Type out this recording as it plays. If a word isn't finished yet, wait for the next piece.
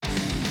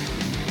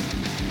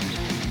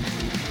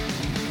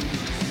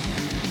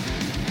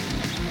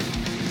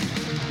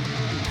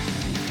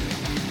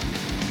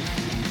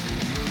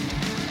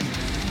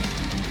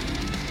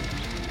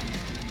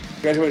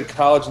Graduated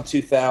college in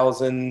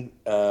 2000.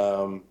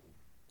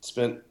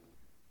 Spent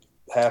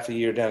half a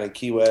year down in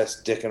Key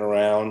West dicking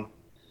around.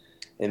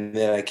 And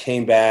then I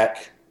came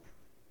back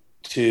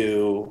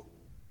to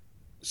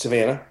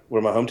Savannah,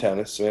 where my hometown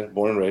is, Savannah,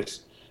 born and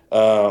raised.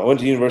 I went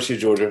to the University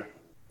of Georgia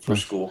for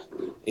school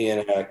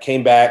and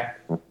came back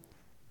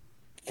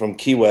from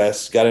Key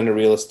West, got into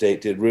real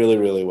estate, did really,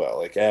 really well,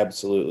 like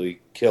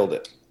absolutely killed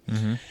it.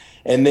 Mm-hmm.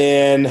 And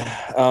then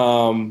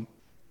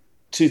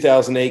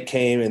 2008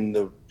 came and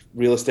the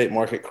real estate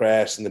market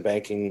crashed and the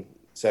banking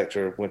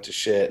sector went to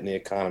shit and the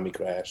economy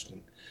crashed.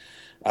 And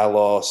I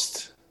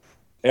lost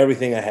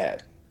everything I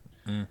had.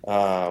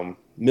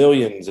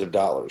 Millions of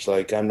dollars.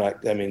 Like when I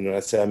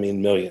say I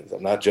mean millions,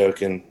 I'm not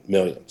joking,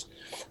 millions.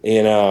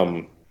 And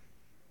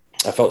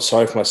I felt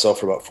sorry for myself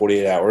for about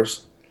 48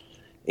 hours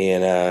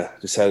and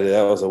decided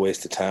that was a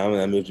waste of time.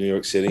 And I moved to New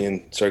York City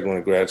and started going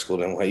to grad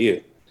school at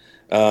NYU.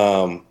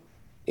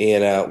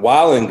 And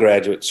while in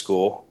graduate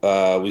school,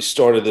 we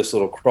started this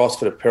little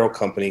CrossFit apparel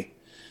company.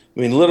 I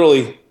mean,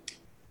 literally,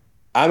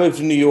 I moved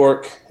to New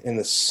York in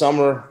the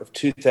summer of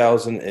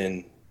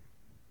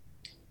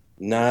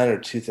 2009 or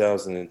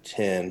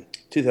 2010.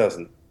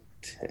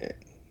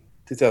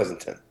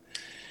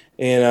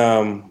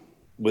 And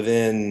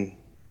within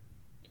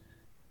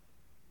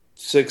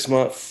 6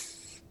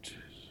 months,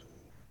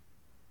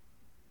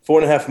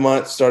 4.5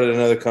 months, started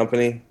another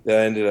company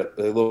that ended up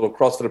a little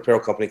CrossFit apparel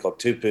company called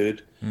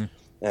Tupood.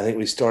 I think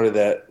we started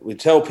that. We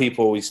tell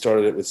people we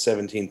started it with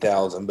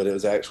 17,000, but it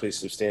was actually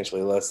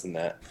substantially less than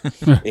that.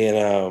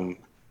 And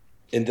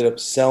ended up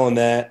selling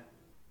that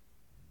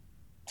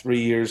 2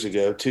 years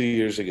ago,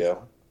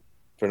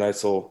 for a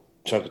nice little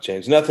chunk of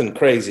change. Nothing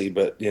crazy,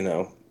 but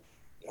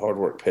hard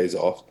work pays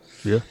off.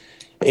 Yeah.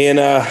 And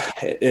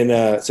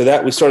so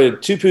that we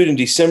started Tupood in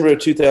December of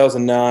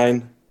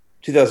 2009,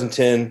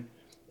 2010,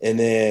 and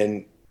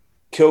then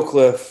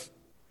Killcliff,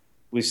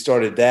 we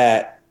started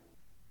that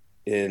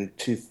in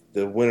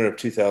the winter of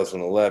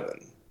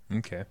 2011.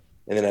 Okay.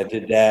 And then I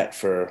did that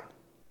for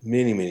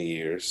many, many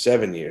years,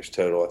 7 years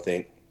total, I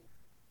think.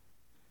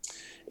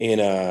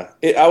 And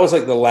I was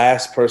like the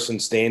last person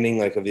standing,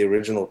 like of the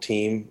original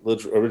team,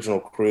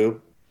 original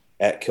crew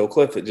at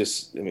Killcliff. It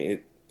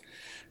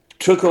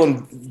took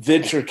on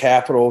venture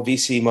capital,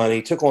 VC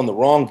money, took on the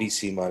wrong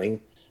VC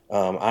money.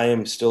 I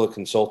am still a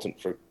consultant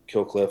for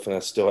Killcliff, and I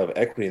still have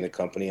equity in the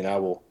company. And I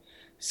will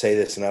say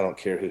this, and I don't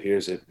care who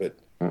hears it, but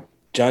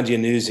John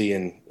Giannuzzi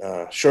and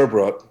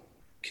Sherbrooke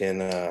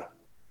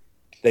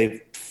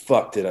they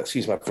fucked it up.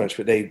 Excuse my French,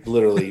 but they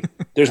literally,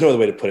 there's no other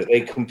way to put it.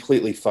 They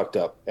completely fucked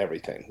up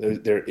everything.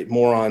 They're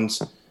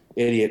morons,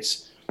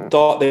 idiots,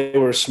 thought they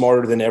were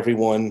smarter than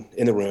everyone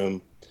in the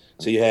room.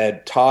 So you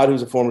had Todd,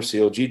 who's a former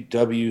SEAL,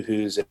 GW,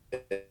 who's a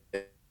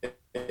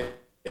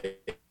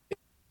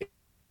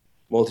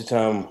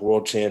multi-time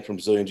world champ from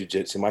Brazilian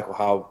Jiu-Jitsu. Michael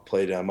Howe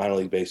played minor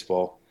league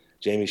baseball.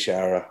 Jamie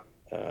Shara,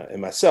 and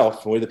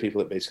myself, and we're the people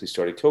that basically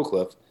started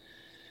Killcliff.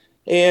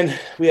 And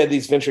we had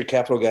these venture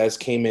capital guys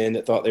came in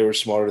that thought they were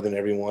smarter than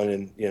everyone,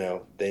 and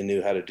they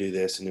knew how to do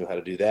this and knew how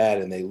to do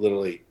that, and they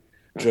literally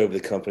drove the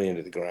company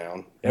into the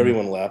ground.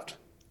 Everyone left,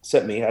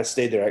 except me. I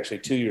stayed there actually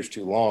 2 years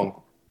too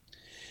long.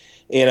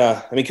 And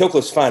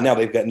Killcliff's fine now.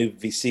 They've got new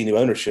VC, new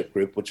ownership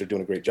group, which are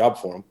doing a great job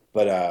for them.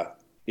 But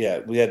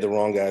we had the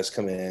wrong guys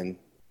come in,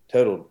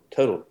 total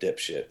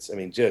dipshits. I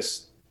mean,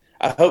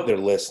 I hope they're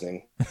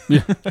listening,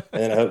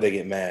 and I hope they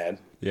get mad.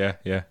 Yeah.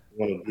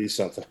 Want to do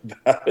something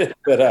about it,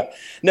 but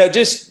no,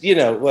 just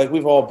like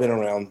we've all been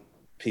around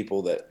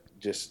people that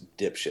just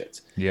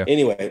dipshits. Yeah.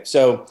 Anyway,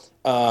 so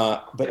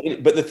but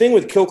the thing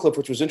with Killcliff,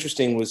 which was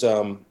interesting, was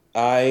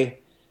I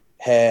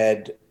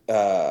had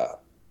I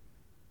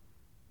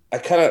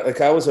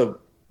was a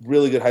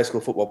really good high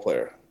school football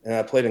player, and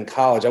I played in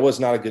college. I was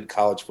not a good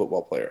college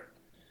football player.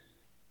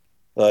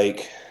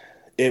 Like,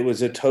 it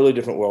was a totally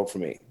different world for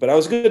me, but I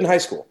was good in high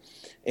school.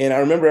 And I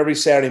remember every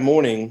Saturday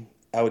morning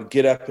I would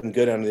get up and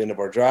go down to the end of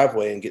our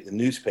driveway and get the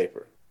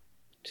newspaper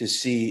to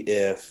see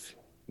if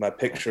my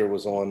picture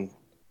was on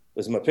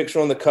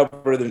the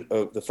cover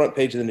of the front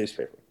page of the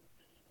newspaper.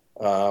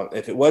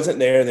 If it wasn't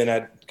there, then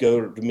I'd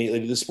go immediately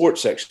to the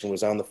sports section. It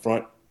was on the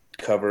front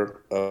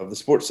cover of the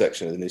sports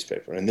section of the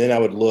newspaper. And then I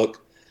would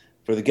look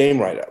for the game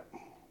write-up.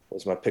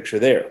 Was my picture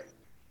there?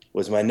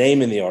 Was my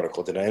name in the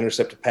article? Did I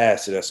intercept a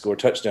pass? Did I score a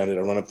touchdown? Did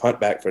I run a punt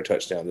back for a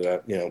touchdown? Did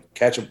I,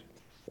 catch a,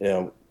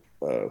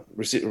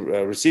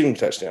 receiving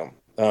touchdown?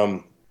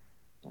 And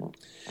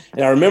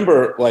I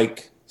remember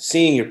like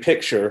seeing your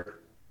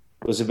picture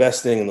was the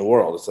best thing in the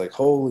world. It's like,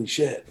 holy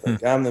shit,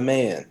 like I'm the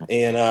man.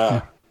 And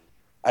I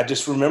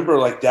just remember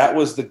like that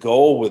was the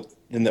goal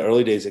in the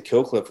early days of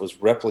Killcliff, was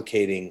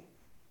replicating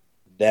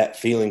that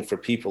feeling for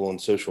people on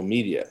social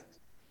media.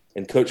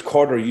 And Coach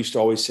Carter used to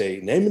always say,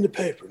 name in the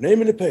paper,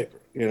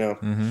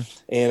 Mm-hmm.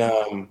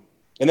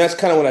 And that's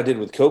kind of what I did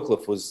with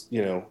Killcliff was,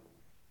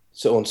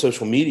 so on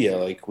social media,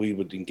 like we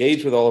would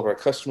engage with all of our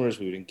customers,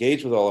 we would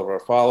engage with all of our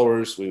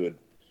followers, we would,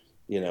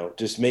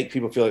 just make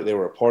people feel like they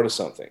were a part of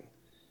something.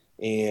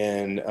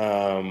 And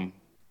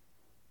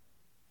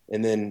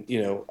And then,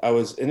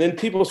 and then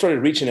people started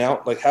reaching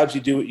out, like, how'd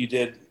you do what you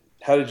did?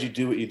 How did you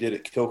do what you did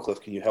at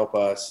Killcliff? Can you help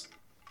us?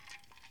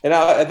 And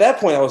at that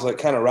point, I was like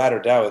kind of ride or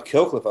die with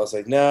Killcliff. I was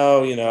like,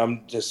 no,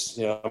 I'm just,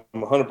 I'm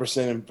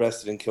 100%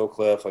 invested in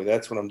Killcliff. Like,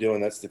 that's what I'm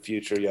doing. That's the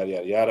future, yada,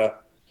 yada, yada.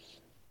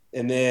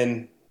 And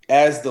then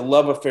as the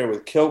love affair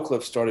with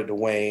Killcliff started to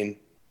wane,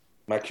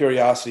 my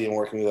curiosity in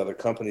working with other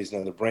companies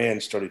and other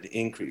brands started to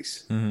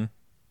increase. Mm-hmm.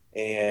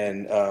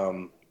 And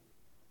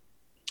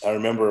I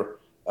remember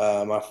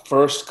my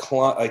first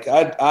client, like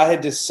I had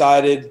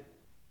decided,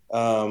 we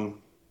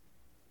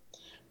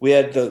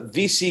had the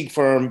VC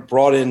firm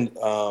brought in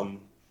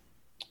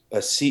a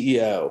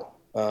CEO.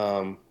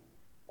 I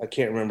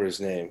can't remember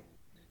his name.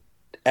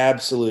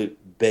 Absolute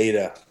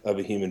beta of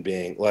a human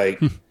being,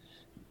 like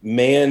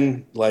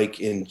man,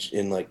 like in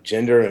like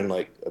gender and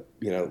like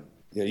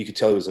you could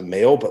tell he was a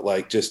male, but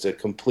like just a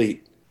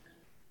complete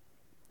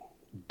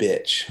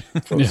bitch.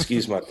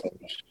 Excuse my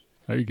French.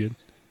 Are you good?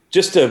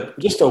 Just a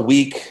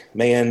weak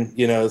man.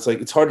 It's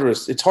like it's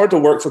hard to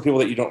work for people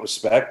that you don't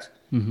respect.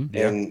 Mm-hmm.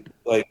 And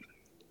like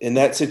in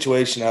that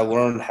situation, I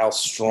learned how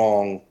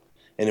strong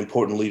and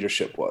important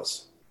leadership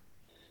was.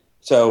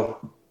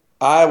 So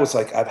I was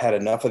like, I've had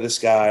enough of this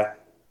guy.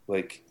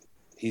 Like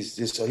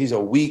he's a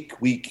weak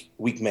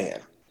man.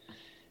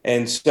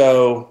 And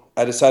so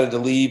I decided to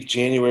leave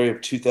January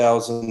of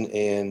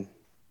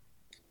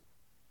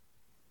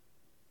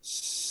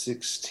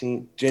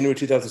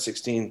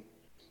 2016,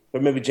 or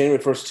maybe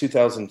January 1st,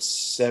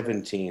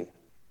 2017.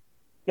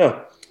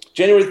 No,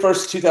 January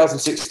 1st,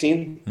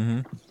 2016. Mm-hmm.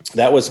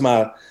 That was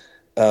my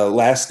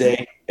last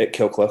day at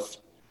Killcliff.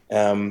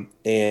 And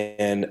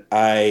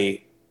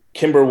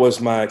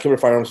Kimber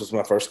Firearms was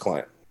my first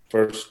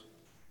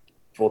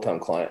full-time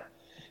client.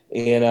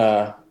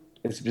 And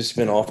it's just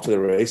been off to the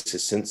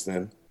races since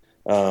then,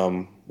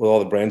 with all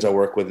the brands I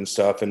work with and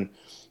stuff. And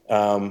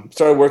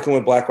started working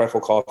with Black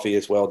Rifle Coffee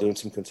as well, doing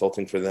some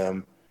consulting for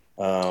them.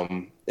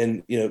 And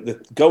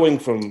going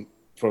from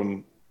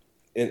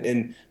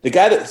and the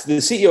guy that's the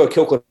CEO of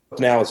Killcliff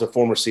now is a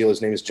former SEAL. His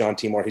name is John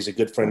Timar. He's a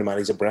good friend of mine.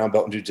 He's a brown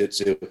belt in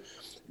jiu-jitsu.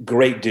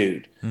 Great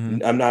dude.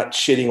 Mm-hmm. I'm not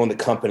shitting on the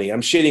company.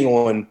 I'm shitting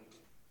on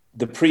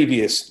the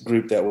previous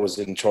group that was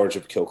in charge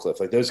of Killcliff.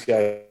 Like those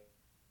guys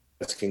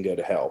can go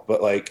to hell.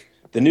 But like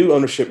the new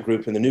ownership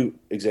group and the new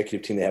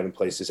executive team they have in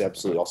place is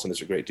absolutely awesome.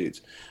 Those are great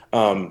dudes.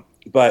 Going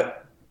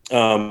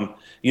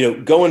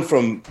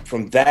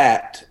from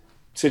that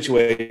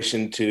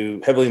situation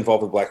to heavily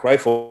involved with Black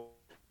Rifle,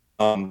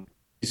 you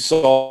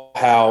saw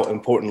how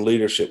important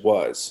leadership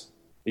was.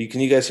 Can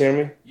you guys hear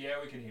me? Yeah,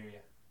 we can hear you.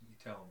 You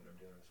tell them what I'm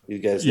doing. You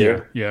guys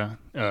there? Yeah.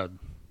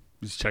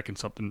 Just checking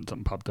something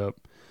popped up.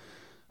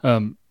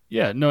 I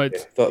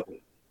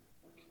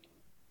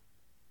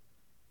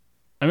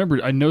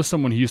know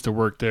someone who used to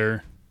work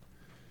there,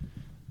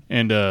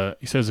 and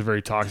he says a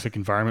very toxic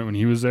environment when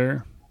he was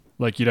there.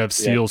 Like you'd have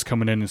SEALs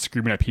coming in and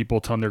screaming at people,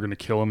 telling them they're going to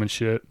kill them and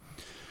shit.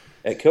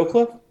 At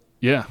Killcliff?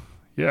 Yeah.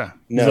 No,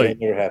 that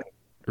never happened.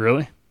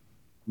 Really?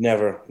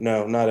 Never.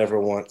 No, not ever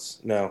once.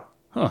 No.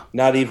 Huh.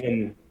 Not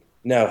even.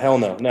 No, hell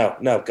no.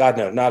 No, God,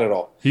 no, not at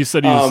all. He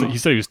said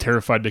he was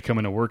terrified to come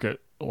into work at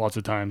lots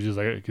of times. He was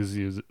like, because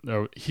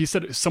he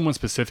said someone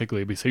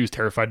specifically, but he said he was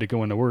terrified to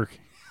go into work.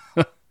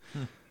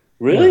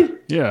 Really?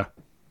 Yeah.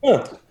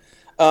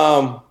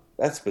 Huh.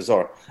 That's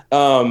bizarre.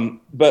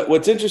 But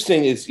what's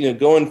interesting is,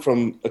 going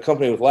from a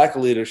company with lack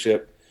of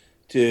leadership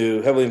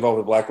to heavily involved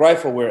with Black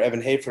Rifle, where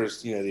Evan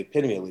Hafer's, the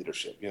epitome of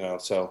leadership,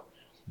 so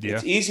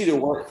it's easy to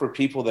work for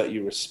people that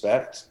you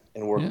respect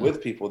and work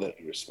with people that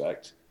you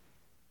respect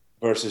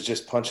versus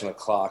just punching a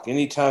clock.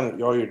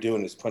 Anytime all you're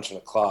doing is punching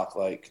a clock,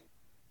 like,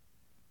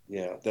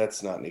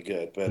 that's not any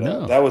good.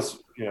 But that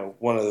was,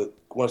 one of the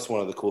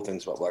cool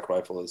things about Black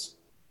Rifle is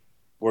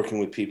working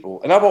with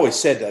people. And I've always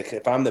said, like,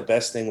 if I'm the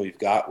best thing we've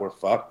got, we're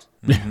fucked.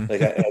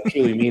 Like, I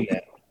truly mean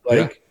that.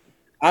 Like,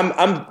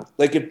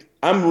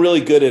 I'm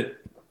really good at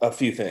a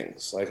few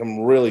things. Like,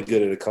 I'm really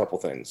good at a couple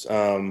things.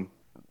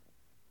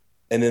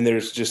 And then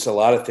there's just a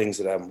lot of things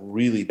that I'm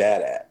really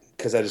bad at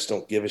because I just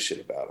don't give a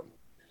shit about them.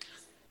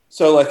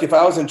 So, like, if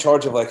I was in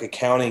charge of, like,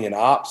 accounting and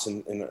ops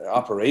and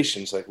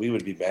operations, like, we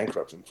would be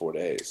bankrupt in 4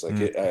 days. Like,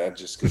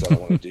 just because I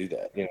don't want to do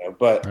that,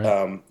 But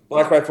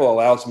Black Rifle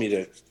allows me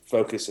to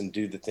focus and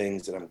do the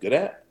things that I'm good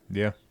at.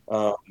 Yeah.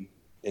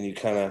 And you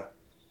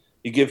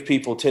give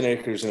people 10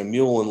 acres and a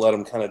mule and let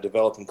them kind of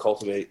develop and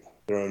cultivate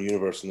their own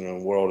universe and their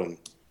own world. And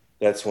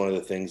that's one of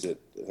the things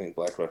that I think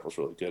Black Rifle's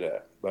really good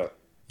at. But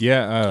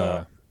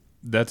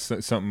that's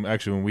something,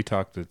 actually, when we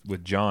talked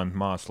with John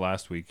Moss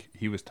last week,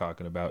 he was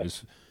talking about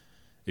is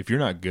if you're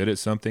not good at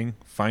something,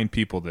 find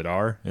people that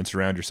are and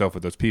surround yourself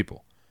with those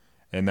people.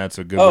 And that's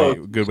a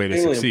good way to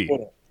succeed.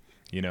 Important.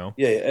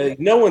 Yeah,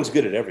 no one's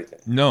good at everything.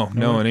 No,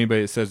 and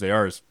anybody that says they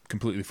are is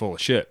completely full of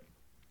shit.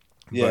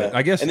 Yeah, but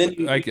I guess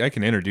I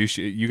can introduce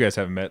you. You guys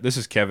haven't met. This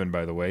is Kevin,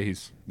 by the way.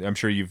 I'm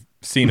sure you've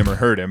seen him or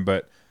heard him,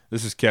 but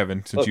this is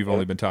Kevin since you've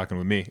only been talking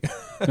with me.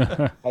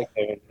 Hi,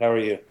 Kevin. How are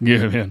you?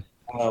 Good, man.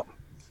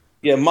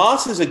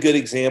 Moss is a good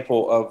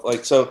example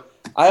of so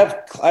I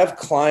have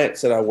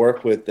clients that I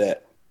work with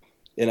that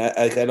And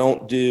I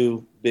don't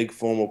do big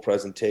formal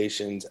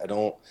presentations. I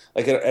don't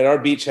like at our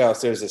beach house.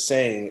 There's a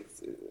saying,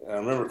 and I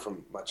remember it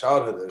from my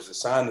childhood. There's a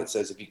sign that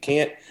says, "If you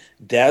can't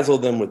dazzle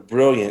them with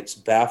brilliance,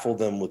 baffle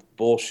them with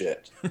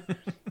bullshit."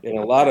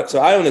 And so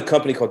I own a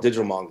company called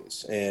Digital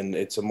Mongoose, and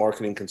it's a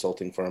marketing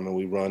consulting firm, and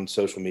we run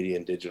social media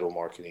and digital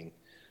marketing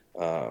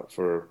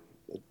for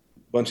a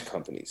bunch of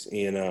companies.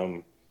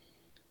 And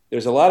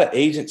there's a lot of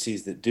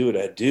agencies that do what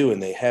I do,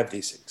 and they have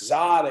these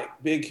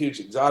huge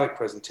exotic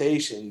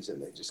presentations,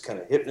 and they just kind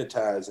of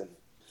hypnotize and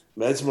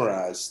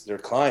mesmerize their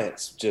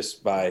clients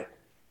just by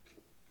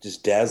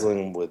just dazzling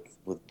them with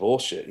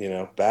bullshit,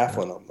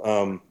 baffling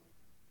them.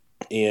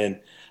 And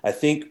I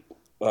think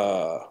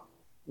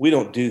we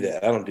don't do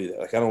that. I don't do that.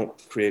 Like, I don't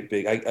create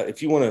big.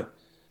 If you want a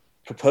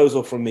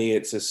proposal from me,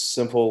 it's a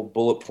simple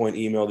bullet point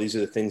email. These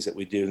are the things that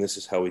we do, and this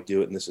is how we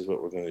do it, and this is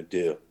what we're going to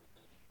do.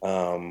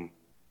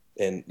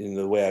 And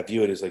the way I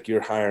view it is like,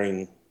 you're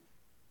hiring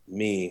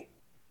me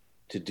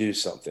to do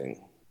something.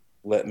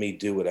 Let me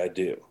do what I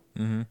do.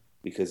 Mm-hmm.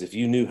 Because if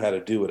you knew how to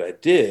do what I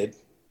did,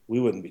 we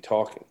wouldn't be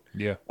talking.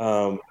 Yeah.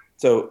 Everything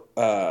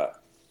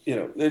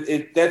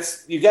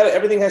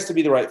has to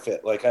be the right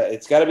fit. Like,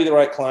 it's got to be the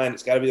right client.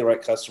 It's got to be the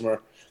right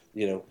customer.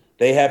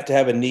 They have to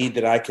have a need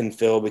that I can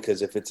fill,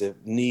 because if it's a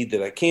need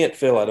that I can't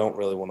fill, I don't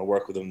really want to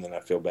work with them. Then I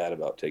feel bad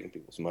about taking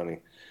people's money.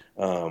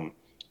 I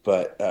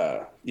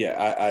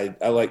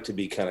like to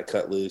be kind of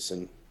cut loose,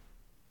 and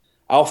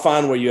I'll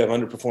find where you have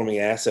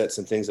underperforming assets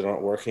and things that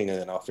aren't working, and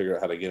then I'll figure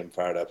out how to get them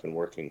fired up and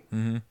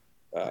working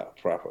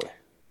properly.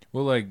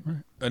 Well, like,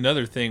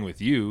 another thing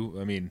with you,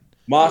 I mean,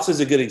 Moss is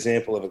a good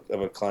example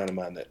of a client of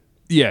mine that.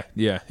 Yeah,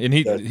 and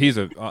he's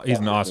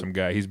an awesome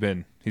guy. He's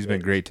been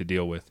great to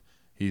deal with.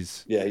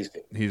 He's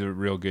a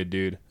real good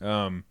dude.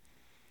 I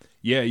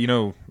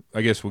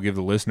guess we'll give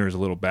the listeners a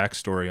little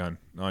backstory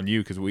on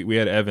you, because we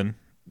had Evan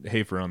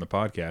Hafer on the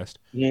podcast,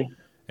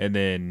 and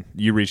then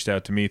you reached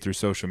out to me through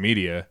social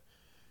media,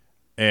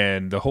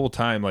 and the whole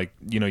time, like,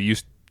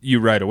 you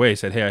right away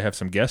said, "Hey, I have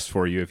some guests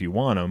for you if you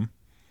want them."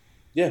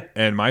 Yeah.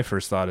 And my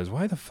first thought is,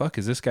 why the fuck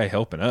is this guy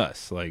helping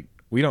us? Like,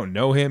 we don't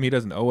know him. He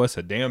doesn't owe us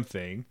a damn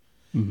thing.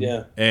 Mm-hmm.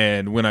 Yeah.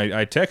 And when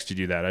I texted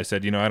you that, I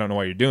said, I don't know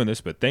why you're doing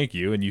this, but thank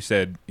you. And you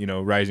said,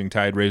 rising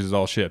tide raises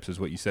all ships is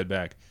what you said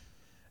back.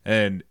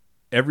 And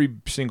every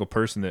single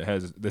person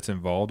that's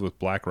involved with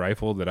Black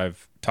Rifle that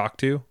I've talked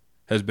to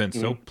has been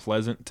so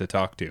pleasant to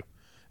talk to.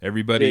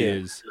 Everybody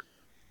is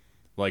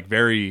like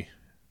it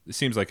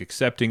seems like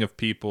accepting of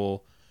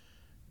people,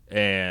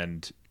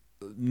 and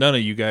none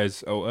of you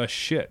guys owe us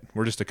shit.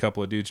 We're just a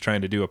couple of dudes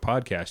trying to do a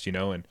podcast,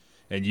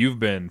 and you've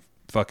been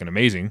fucking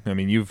amazing. I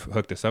mean, you've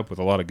hooked us up with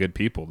a lot of good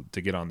people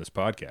to get on this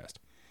podcast.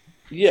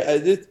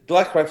 Yeah,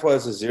 Black Rifle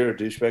has a zero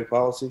douchebag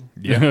policy.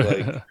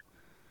 Yeah.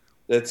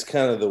 That's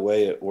kind of the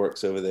way it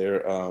works over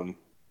there.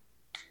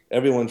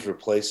 Everyone's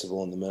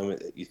replaceable in the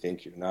moment that you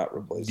think you're not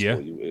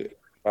replaceable. Yeah. You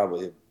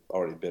probably have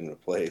already been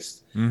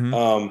replaced.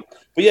 Mm-hmm.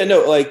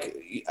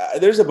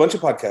 There's a bunch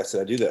of podcasts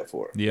that I do that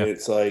for. Yeah.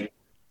 It's like,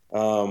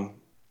 and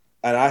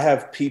I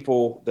have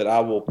people that I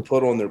will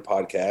put on their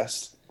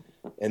podcast,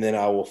 and then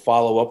I will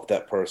follow up with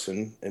that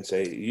person and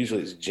say,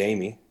 usually it's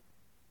Jamie.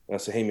 And I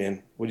say, "Hey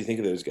man, what do you think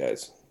of those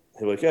guys?"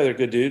 He'll be like, "Yeah, they're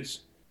good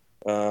dudes.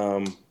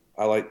 I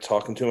like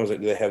talking to them." I was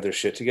like, "Do they have their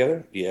shit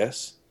together?"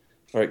 "Yes."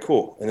 "All right,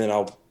 cool." And then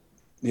I'll,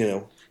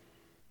 because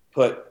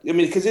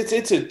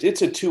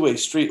it's a two-way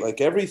street. Like,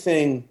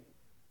 everything,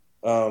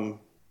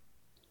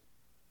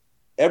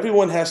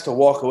 everyone has to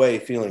walk away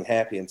feeling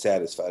happy and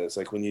satisfied. It's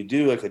like when you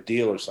do like a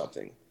deal or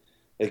something,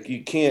 like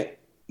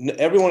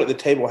everyone at the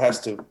table has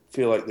to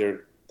feel like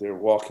they're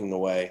walking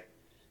away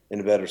in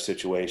a better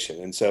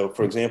situation. And so,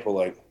 for example,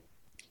 like,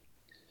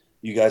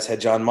 you guys had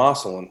John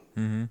Moss on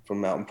from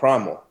Mountain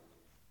Primal.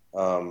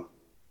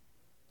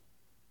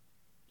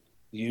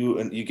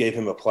 You gave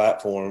him a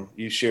platform.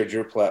 You shared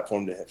your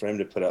platform for him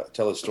to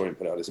tell his story and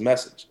put out his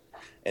message.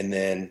 And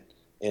then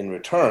in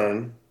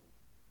return,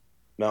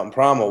 Mountain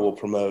Primal will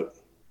promote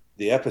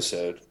the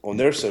episode on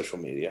their social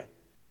media,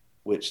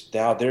 which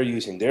now they're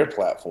using their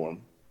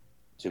platform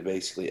to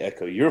basically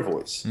echo your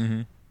voice.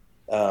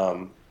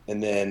 And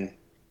then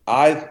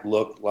I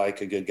look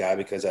like a good guy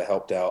because I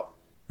helped out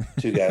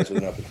two guys with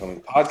an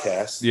up-and-coming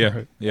podcast.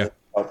 Yeah.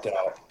 Helped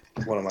out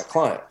one of my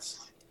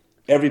clients.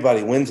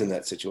 Everybody wins in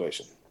that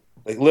situation.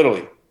 Like,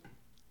 literally,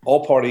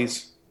 all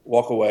parties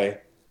walk away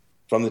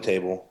from the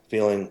table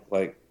feeling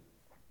like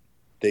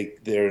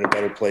they're in a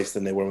better place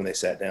than they were when they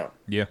sat down.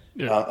 Yeah.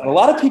 And a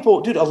lot of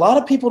people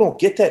don't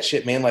get that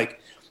shit, man.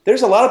 Like,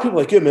 there's a lot of people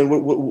like, "Yeah, man,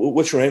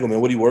 what's your angle, man?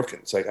 What are you working?"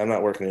 It's like, I'm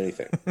not working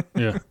anything.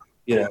 Yeah.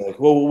 Like,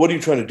 well, what are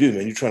you trying to do,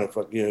 man? You're trying to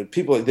fuck,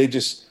 people,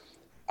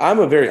 I'm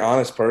a very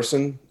honest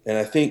person. And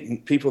I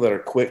think people that are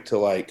quick to,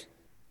 like,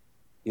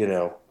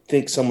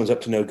 think someone's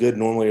up to no good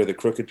normally are the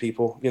crooked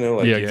people,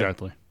 Yeah,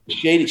 exactly.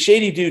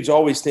 Shady dudes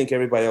always think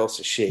everybody else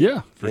is shady.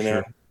 Yeah,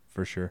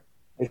 for sure.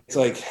 It's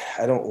like,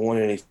 I don't want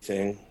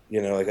anything,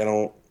 like, I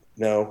don't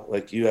know,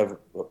 like, you have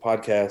a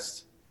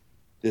podcast,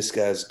 this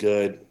guy's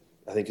good,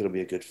 I think it'll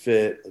be a good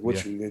fit.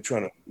 Like, you're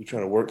trying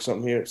to work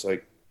something here? It's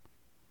like,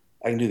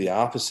 I can do the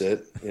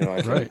opposite, I can,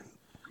 Right.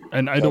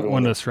 And I don't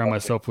want to surround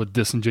myself with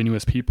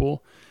disingenuous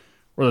people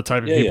or the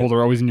type of people that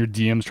are always in your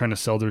DMs trying to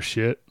sell their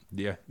shit.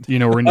 Yeah. You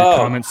know, or in your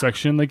comment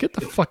section. Like, get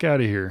the fuck out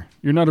of here.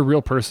 You're not a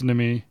real person to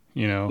me,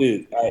 you know.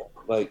 Dude, I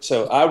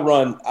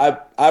run I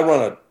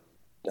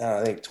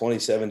think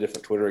 27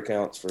 different Twitter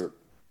accounts for,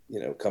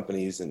 you know,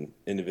 companies and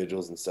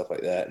individuals and stuff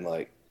like that. And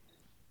like,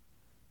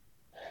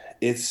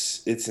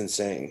 it's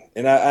insane.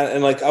 And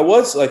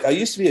I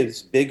used to be a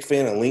big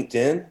fan of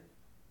LinkedIn,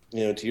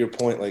 you know, to your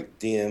point, like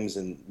DMs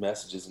and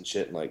messages and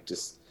shit and like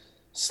just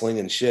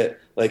slinging shit.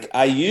 Like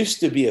I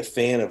used to be a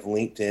fan of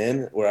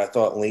LinkedIn, where I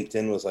thought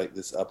LinkedIn was like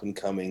this up and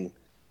coming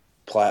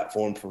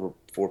platform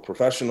for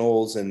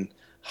professionals and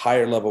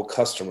higher level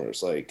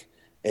customers. Like,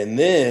 and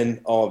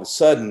then all of a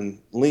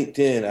sudden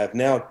LinkedIn, I've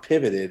now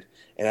pivoted,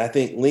 and I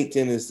think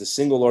LinkedIn is the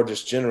single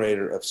largest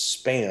generator of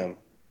spam.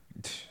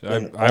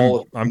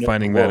 I'm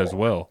finding that as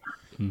well.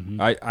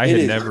 Mm-hmm.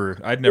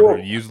 I'd never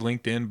used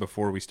LinkedIn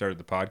before we started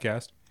the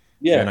podcast.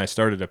 Yeah. And I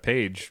started a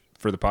page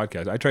for the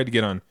podcast. I tried to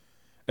get on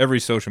every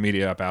social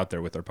media app out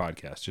there with our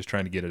podcast, just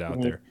trying to get it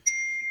out there.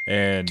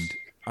 And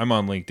I'm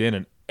on LinkedIn,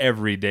 and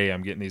every day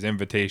I'm getting these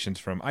invitations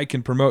from, I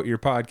can promote your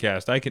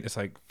podcast. It's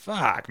like,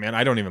 fuck, man,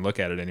 I don't even look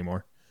at it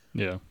anymore.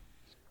 Yeah.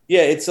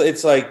 Yeah.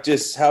 It's like,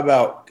 just how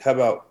about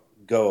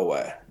go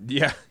away?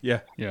 Yeah.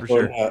 For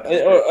sure.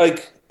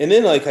 And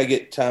then like I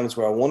get times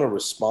where I want to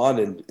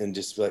respond and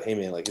just be like, hey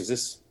man, like,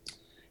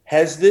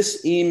 has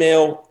this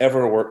email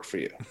ever worked for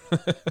you?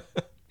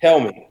 Tell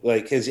me,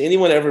 like, has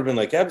anyone ever been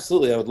like,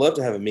 absolutely, I would love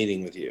to have a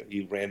meeting with you,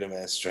 you random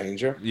ass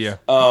stranger? Yeah.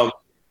 All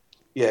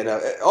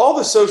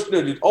the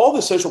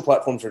social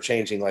platforms are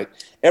changing. Like,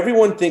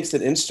 everyone thinks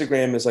that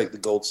Instagram is like the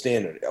gold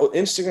standard.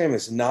 Instagram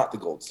is not the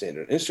gold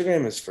standard.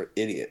 Instagram is for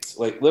idiots.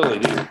 Like, literally,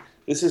 dude,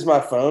 this is my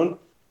phone.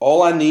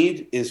 All I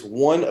need is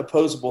one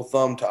opposable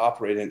thumb to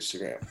operate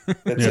Instagram.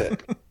 That's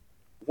it.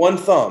 One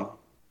thumb.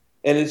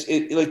 And it's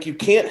like, you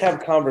can't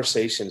have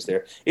conversations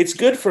there. It's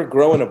good for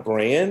growing a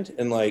brand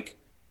and like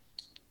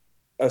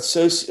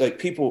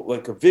people,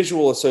 like a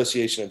visual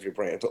association of your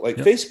brand. But like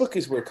Facebook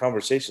is where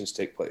conversations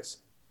take place.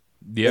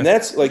 Yeah. And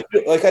that's like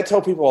I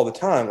tell people all the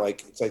time,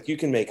 like, it's like you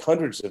can make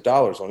hundreds of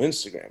dollars on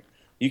Instagram.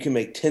 You can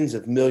make tens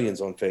of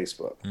millions on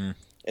Facebook.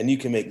 And you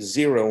can make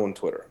zero on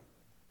Twitter.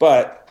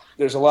 But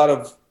there's a lot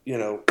of, you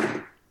know,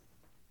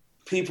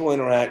 people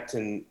interact,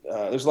 and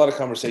there's a lot of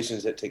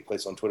conversations that take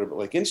place on Twitter. But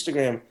like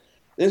Instagram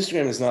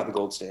is not the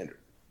gold standard.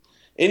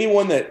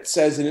 Anyone that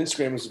says that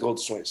Instagram is the gold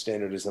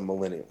standard is a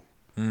millennial.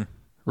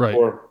 Right.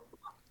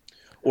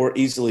 Or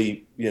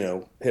easily, you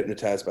know,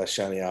 hypnotized by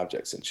shiny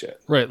objects and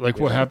shit. Right. Like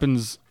what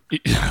happens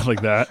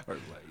like that?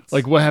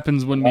 Like what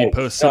happens when we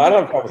post No, I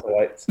don't have problems with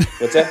lights.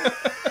 What's that?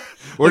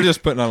 We're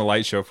just putting on a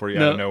light show for you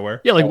out of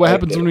nowhere. Yeah, like what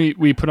happens when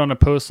we put on a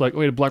post like,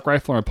 we had a Black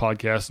Rifle on our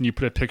podcast, and you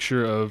put a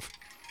picture of,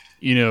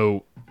 you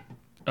know,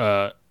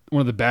 one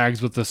of the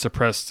bags with the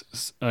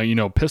suppressed,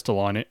 pistol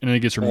on it, and then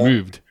it gets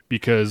removed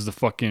because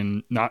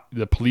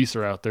the police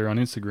are out there on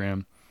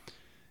Instagram.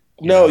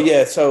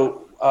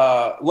 So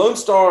Lone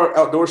Star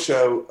Outdoor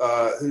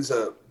Show, who's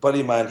a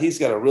buddy of mine, he's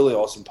got a really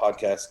awesome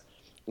podcast,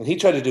 and he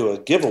tried to do a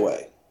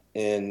giveaway,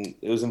 and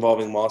it was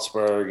involving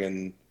Mossberg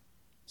and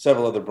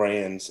several other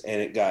brands, and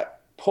it got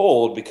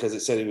pulled because it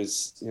said he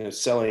was, you know,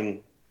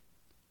 selling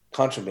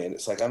contraband.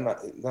 It's like, I'm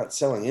not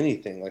selling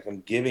anything. Like,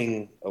 I'm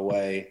giving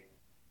away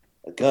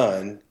a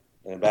gun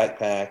and a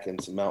backpack and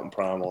some Mountain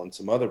Primal and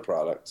some other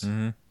products.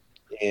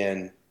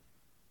 And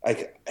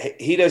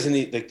he doesn't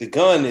need, like, the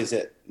gun is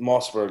at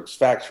Mossberg's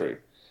factory,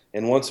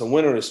 and once a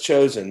winner is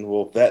chosen,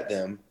 we'll vet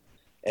them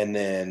and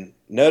then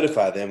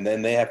notify them.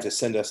 Then they have to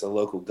send us a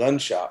local gun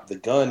shop. The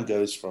gun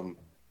goes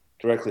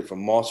directly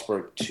from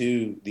Mossberg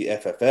to the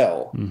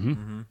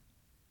FFL.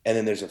 And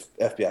then there's a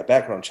FBI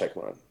background check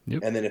run.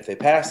 And then if they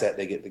pass that,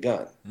 they get the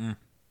gun.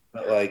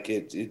 But like,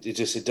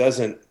 it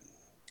doesn't,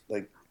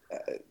 like,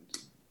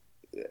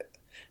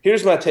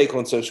 here's my take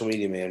on social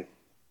media, man.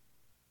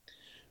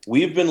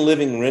 We've been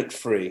living rent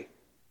free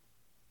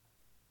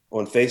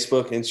on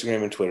Facebook,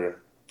 Instagram, and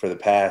Twitter for the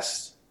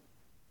past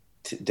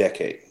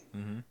decade,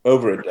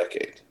 over a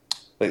decade.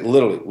 Like,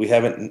 literally, we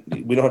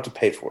don't have to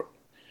pay for it.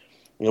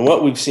 And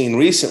what we've seen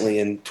recently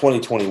in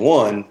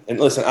 2021, and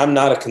listen, I'm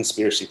not a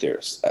conspiracy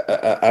theorist.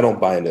 I don't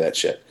buy into that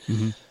shit.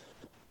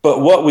 But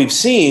what we've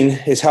seen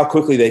is how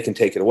quickly they can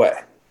take it away.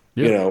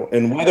 You know,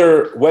 and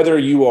whether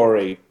you are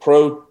a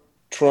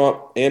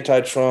pro-Trump,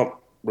 anti-Trump,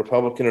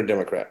 Republican, or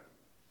Democrat,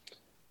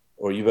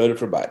 or you voted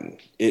for Biden,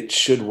 it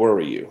should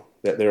worry you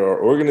that there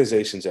are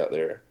organizations out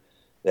there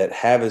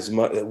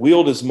that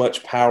wield as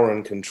much power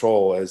and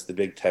control as the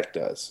big tech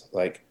does.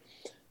 Like,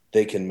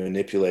 they can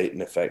manipulate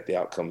and affect the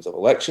outcomes of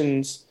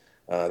elections.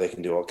 They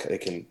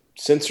can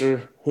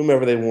censor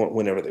whomever they want,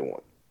 whenever they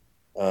want.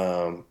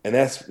 And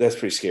that's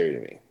pretty scary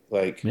to me.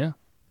 Like,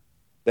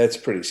 that's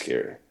pretty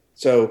scary.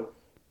 So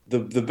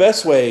the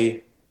best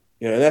way,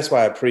 you know, and that's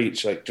why I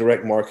preach like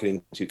direct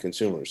marketing to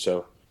consumers.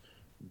 So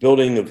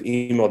building of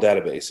email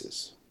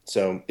databases.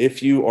 So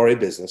if you are a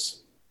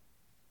business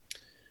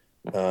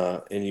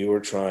and you are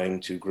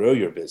trying to grow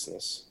your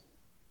business,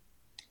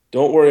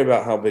 don't worry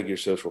about how big your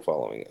social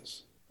following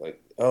is.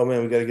 Like, oh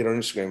man, we got to get our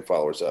Instagram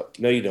followers up.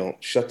 No, you don't.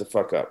 Shut the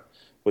fuck up.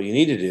 What you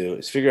need to do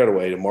is figure out a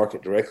way to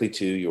market directly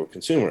to your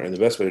consumer. And the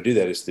best way to do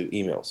that is through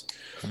emails.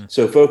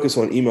 So focus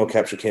on email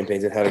capture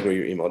campaigns and how to grow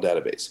your email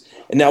database.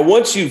 And now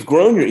once you've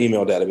grown your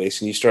email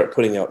database and you start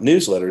putting out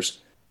newsletters,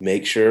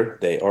 make sure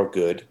they are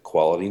good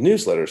quality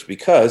newsletters,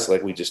 because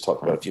like we just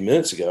talked about a few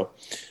minutes ago,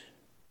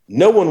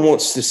 no one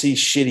wants to see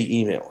shitty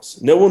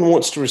emails. No one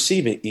wants to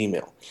receive an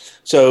email.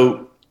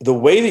 So the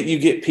way that you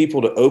get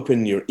people to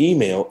open your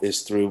email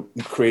is through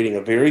creating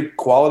a very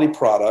quality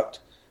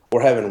product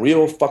or having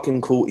real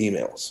fucking cool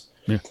emails.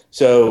 Yeah.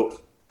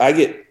 So I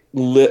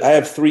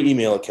have 3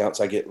 email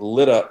accounts. I get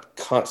lit up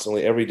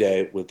constantly every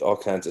day with all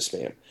kinds of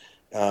spam.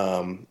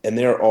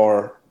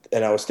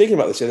 And I was thinking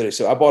about this the other day.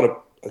 So I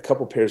bought a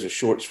couple pairs of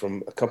shorts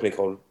from a company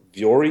called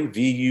Vuori,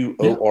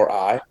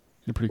 Vuori,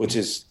 which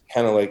is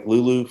kind of like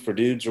Lulu for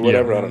dudes or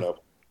whatever. I don't know.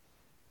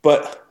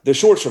 But the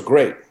shorts are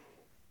great.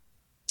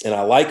 And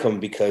I like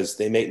them because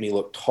they make me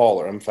look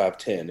taller. I'm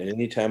 5'10", and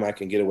anytime I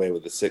can get away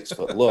with a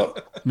 6-foot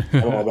look,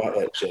 I'm all about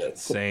that shit.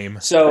 Same.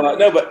 So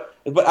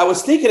but I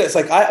was thinking, it's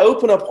like I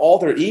open up all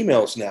their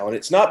emails now, and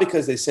it's not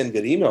because they send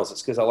good emails.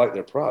 It's because I like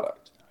their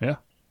product. Yeah.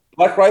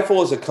 Black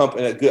Rifle is a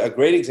company, a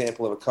great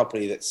example of a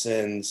company that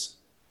sends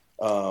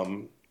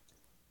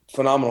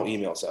phenomenal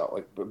emails out.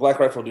 Like Black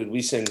Rifle, dude,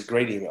 we send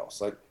great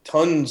emails. Like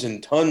tons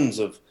and tons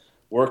of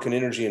work and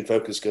energy and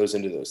focus goes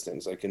into those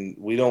things. Like, and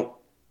we don't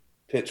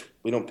pitch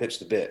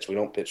the bitch. We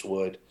don't pitch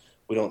wood.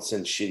 We don't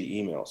send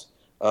shitty emails.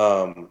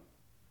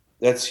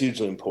 That's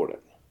hugely important,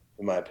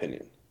 in my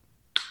opinion.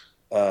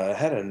 I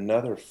had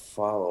another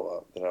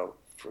follow-up that I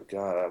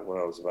forgot what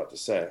I was about to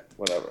say.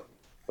 Whatever.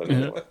 But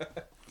anyway.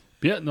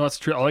 Yeah, no, that's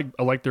true.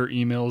 I like their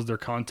emails, their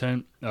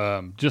content,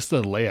 just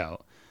the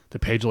layout, the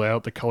page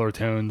layout, the color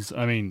tones.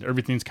 I mean,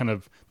 everything's kind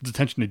of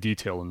attention to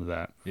detail into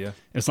that. Yeah.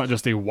 It's not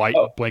just a white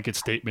blanket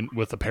statement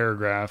with a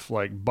paragraph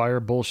like buyer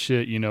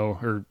bullshit,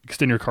 or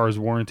extend your car's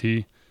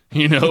warranty,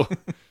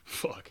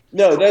 Fuck.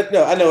 No,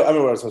 I know what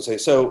I was going to say.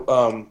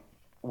 So,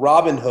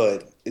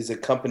 Robinhood is a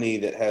company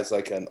that has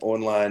like an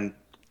online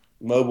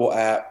mobile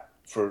app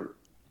for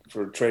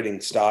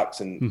trading stocks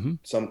and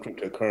some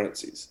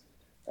cryptocurrencies.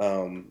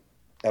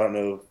 I don't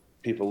know if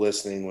people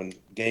listening, when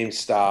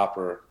GameStop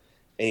or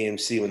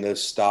AMC, when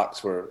those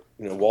stocks were,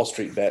 Wall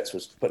Street Bets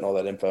was putting all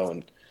that info,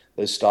 and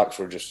those stocks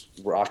were just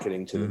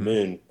rocketing to the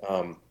moon.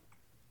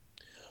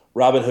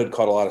 Robinhood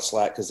caught a lot of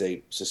slack because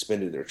they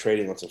suspended their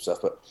trading on some stuff.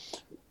 But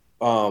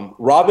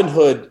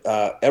Robinhood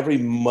every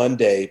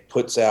Monday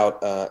puts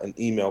out an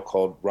email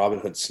called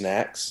Robinhood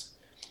Snacks,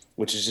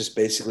 which is just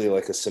basically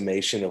like a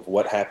summation of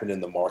what happened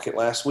in the market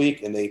last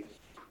week, and they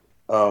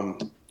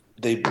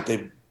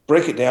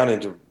break it down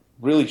into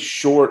really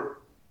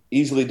short,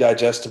 easily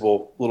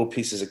digestible little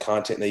pieces of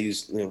content. And they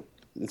use,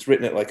 it's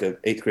written at like an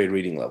 8th grade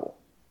reading level.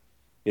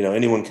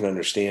 Anyone can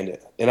understand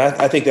it. And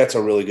I think that's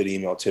a really good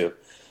email too.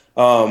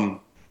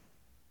 So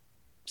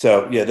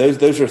yeah,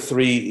 those are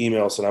 3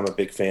 emails that I'm a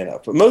big fan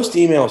of. But most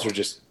emails are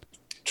just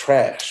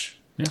trash.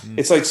 Yeah.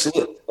 It's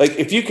like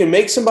if you can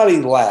make somebody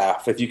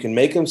laugh, if you can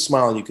make them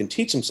smile, and you can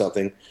teach them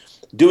something,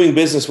 doing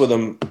business with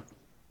them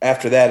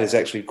after that is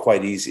actually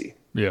quite easy.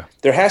 Yeah.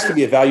 There has to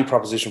be a value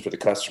proposition for the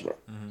customer.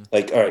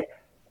 Like, all right,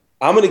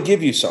 I'm going to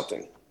give you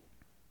something,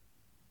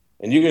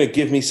 and you're going to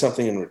give me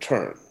something in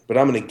return. But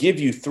I'm going to give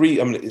you 3.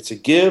 It's a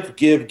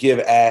give,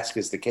 ask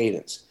is the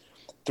cadence.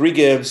 3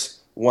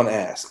 gives, 1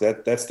 ask.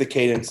 That's the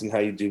cadence and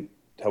how we do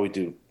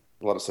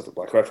a lot of stuff at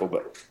Black Rifle.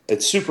 But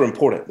it's super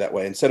important that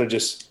way, instead of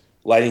just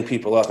lighting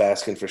people up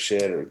asking for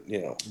shit or.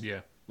 Yeah.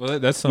 Well,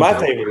 that's something. My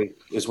favorite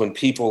is when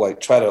people like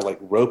try to like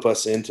rope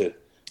us into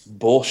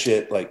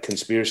bullshit like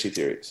conspiracy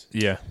theories.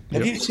 Yeah.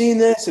 Have you seen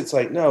this? It's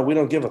like, no, we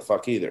don't give a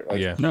fuck either. Like,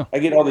 yeah. No. I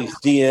get all these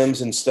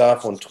DMs and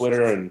stuff on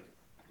Twitter and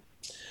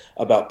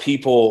about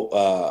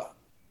people,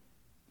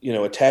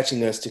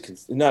 attaching us to,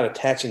 not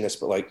attaching us,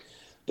 but like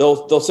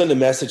they'll send a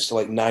message to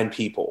like 9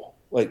 people,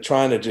 like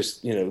trying to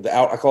just,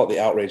 I call it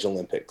the outrage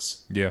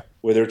Olympics. Yeah.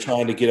 Where they're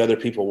trying to get other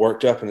people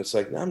worked up, and it's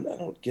like, I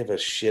don't give a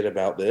shit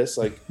about this.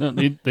 Like, no,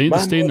 they need to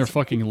stay in their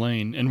fucking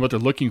lane, and what they're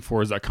looking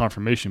for is that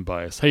confirmation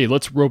bias. Hey,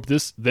 let's rope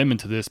them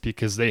into this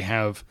because they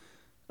have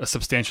a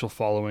substantial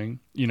following,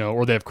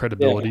 or they have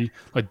credibility. Yeah.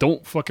 Like,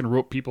 don't fucking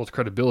rope people's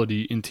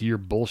credibility into your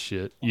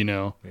bullshit,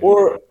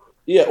 Or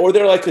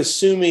they're like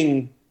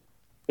assuming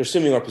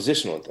our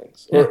position on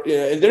things. Yeah. Or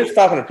and there's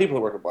 500 people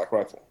that work at Black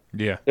Rifle.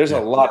 Yeah, there's a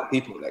lot of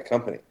people in that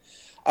company.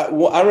 I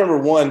remember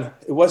one.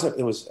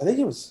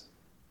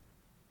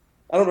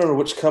 I don't remember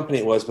which company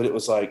it was, but it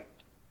was like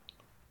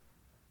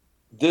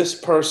this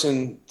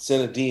person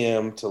sent a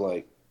DM to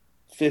like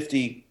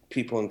 50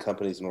 people in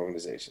companies and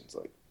organizations,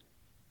 like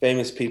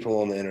famous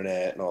people on the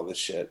internet and all this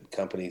shit,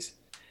 companies.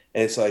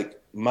 And it's like,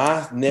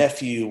 my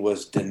nephew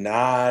was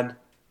denied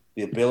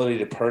the ability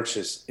to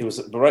purchase. It was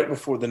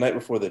the night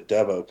before the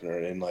Dove opener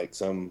in like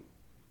some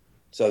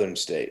southern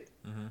state.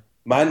 Mm-hmm.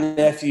 My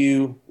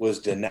nephew was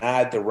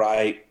denied the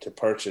right to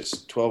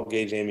purchase 12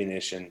 gauge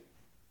ammunition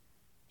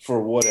for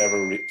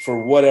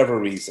whatever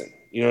reason.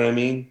 You know what I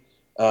mean?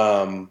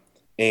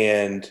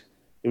 And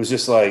it was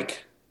just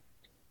like,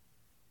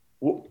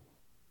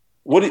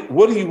 what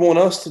do you want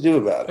us to do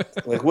about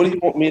it? Like, what do you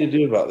want me to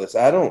do about this?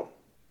 I don't.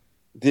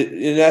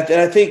 And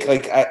I think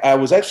like I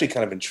was actually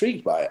kind of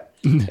intrigued by it,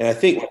 and I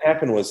think what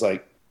happened was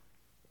like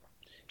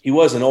he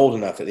wasn't old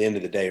enough at the end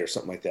of the day or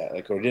something like that,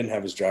 like or didn't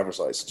have his driver's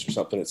license or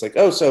something. It's like,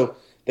 oh, so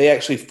they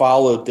actually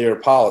followed their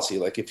policy.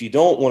 Like if you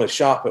don't want to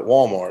shop at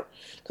Walmart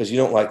because you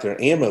don't like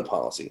their ammo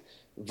policy,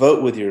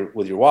 vote with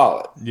your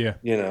wallet. Yeah,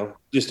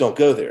 just don't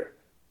go there.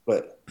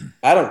 But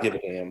I don't give a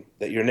damn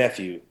that your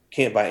nephew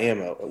can't buy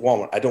ammo at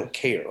Walmart. I don't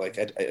care. Like,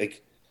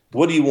 like,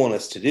 what do you want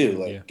us to do?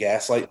 Like,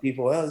 gaslight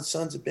people? Oh, the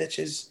sons of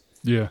bitches.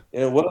 Yeah.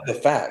 What are the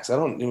facts? I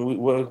don't.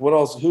 What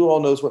else? Who all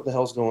knows what the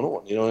hell's going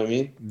on? You know what I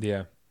mean?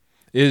 Yeah.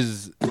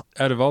 Is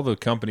out of all the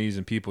companies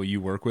and people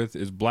you work with,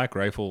 is Black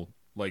Rifle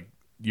like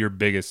your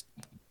biggest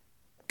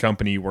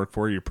company you work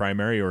for, your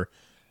primary, or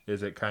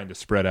is it kind of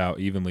spread out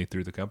evenly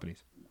through the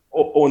companies?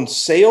 On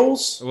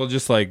sales? Well,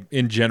 just like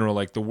in general,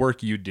 like the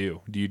work you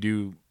do. Do you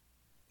do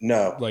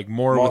like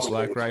more with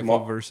Black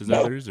Rifle versus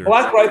others? Or?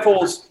 Black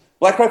Rifle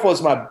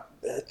is my.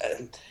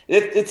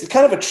 It's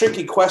kind of a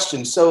tricky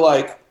question. So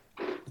like,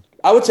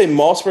 I would say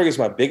Mossberg is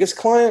my biggest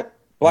client.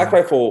 Black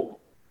Rifle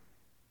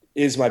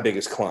is my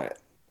biggest client.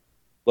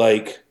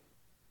 Like,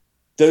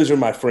 those are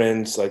my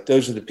friends. Like,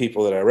 those are the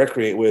people that I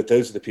recreate with.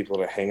 Those are the people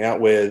that I hang out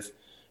with.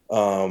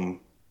 What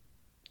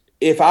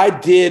I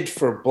do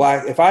for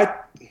Black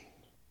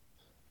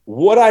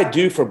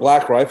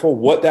Rifle,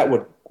 what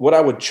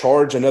I would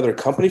charge another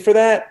company for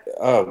that.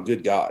 Oh,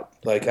 good God.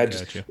 Like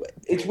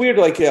it's weird.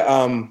 Like,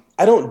 I'm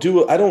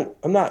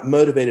not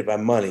motivated by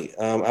money.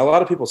 A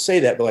lot of people say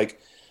that, but like,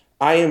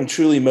 I am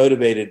truly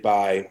motivated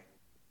by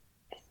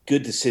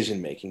good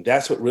decision-making.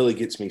 That's what really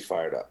gets me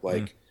fired up.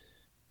 Like,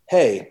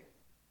 hey,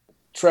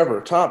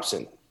 Trevor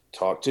Thompson,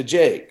 talk to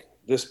Jake,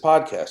 this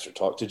podcaster,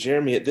 talk to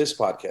Jeremy at this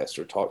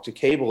podcaster, talk to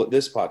Cable at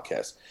this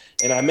podcast.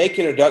 And I make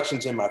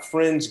introductions and my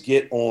friends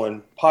get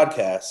on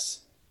podcasts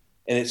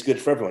and it's good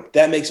for everyone.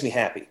 That makes me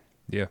happy.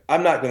 Yeah.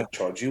 I'm not going to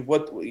charge you.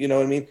 You know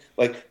what I mean?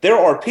 Like, there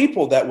are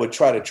people that would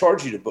try to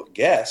charge you to book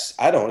guests.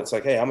 I don't. It's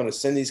like, hey, I'm going to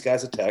send these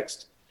guys a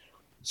text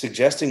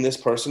suggesting this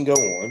person go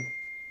on.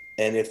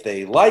 And if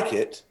they like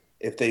it,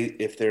 if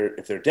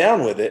they're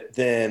down with it,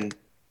 then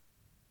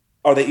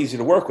are they easy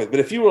to work with?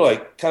 But if you were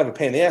like kind of a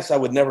pain in the ass, I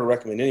would never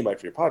recommend anybody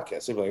for your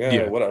podcast. They'd be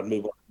like, what? I'd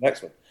move on to the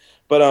next one.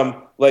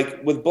 But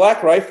like with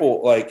Black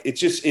Rifle, like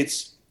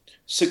it's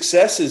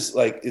success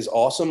is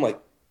awesome. Like,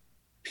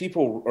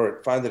 people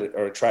find that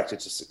are attracted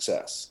to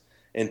success,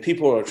 and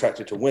people are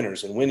attracted to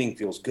winners, and winning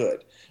feels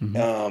good.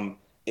 And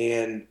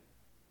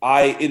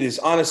it is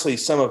honestly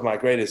some of my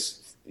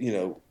greatest,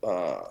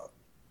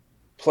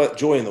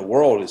 joy in the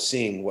world is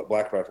seeing what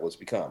Black Rifle has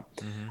become.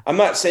 I'm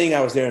not saying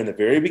I was there in the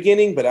very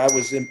beginning, but I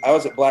was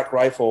at Black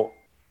Rifle.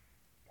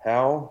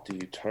 How do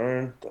you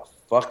turn the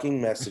fucking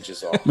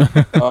messages off?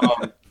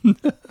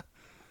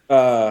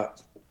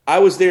 I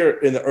was there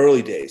in the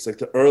early days, like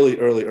the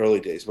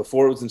early days,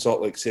 before it was in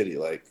Salt Lake City,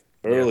 like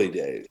early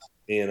days,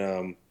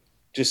 and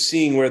just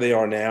seeing where they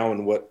are now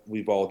and what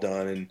we've all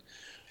done, and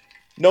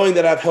knowing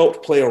that I've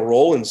helped play a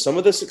role in some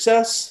of the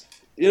success.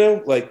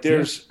 Like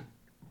there's.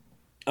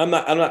 I'm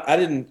not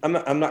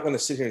going to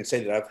sit here and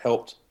say that I've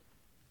helped.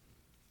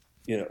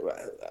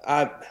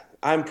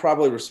 I'm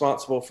probably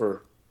responsible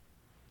for.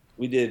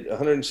 We did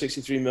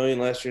 163 million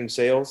last year in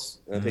sales,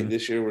 and I think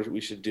this year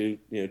we should do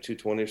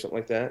 220 or something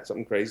like that,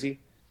 something crazy.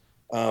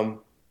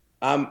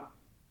 I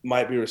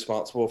might be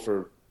responsible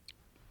for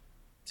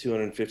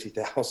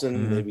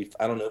 250,000, maybe.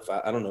 I don't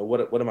know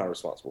what am I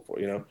responsible for,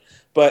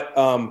 But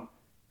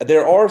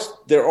there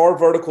are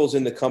verticals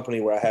in the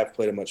company where I have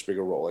played a much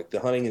bigger role, like the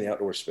hunting and the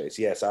outdoor space.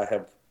 Yes, I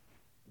have.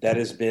 That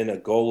has been a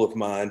goal of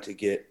mine to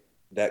get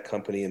that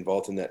company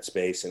involved in that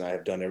space, and I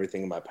have done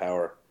everything in my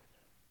power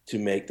to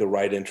make the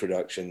right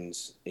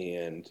introductions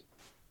and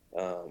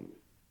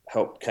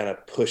help kind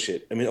of push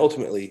it. I mean,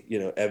 ultimately,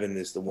 Evan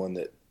is the one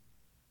that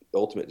the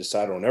ultimate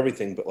decider on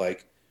everything, but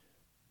like,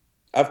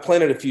 I've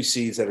planted a few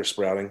seeds that are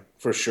sprouting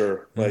for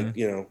sure. Like,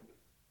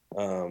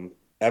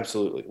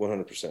 absolutely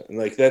 100%. And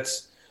like,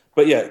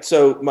 but yeah,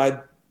 so my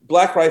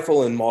Black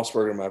Rifle and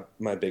Mossberg are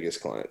my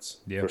biggest clients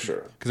for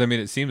sure. Cause I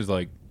mean, it seems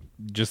like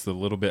just the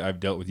little bit I've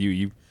dealt with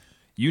you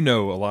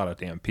know a lot of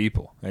damn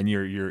people, and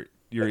you're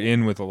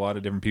in with a lot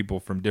of different people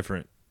from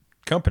different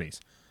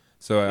companies.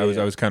 So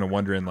I was kind of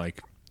wondering,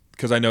 like,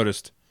 cause I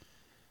noticed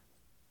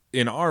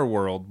in our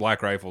world,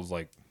 Black Rifle's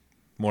like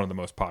one of the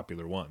most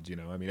popular ones,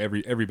 I mean,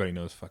 everybody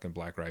knows fucking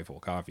Black Rifle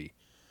coffee.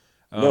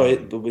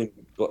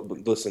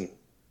 Listen,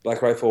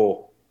 Black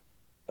Rifle,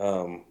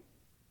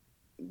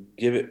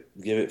 give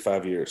it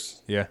 5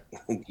 years. Yeah.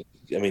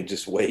 I mean,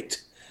 just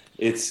wait.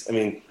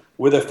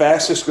 We're the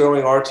fastest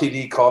growing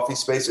RTD coffee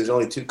space. There's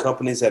only 2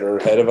 companies that are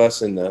ahead of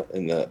us in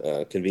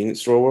the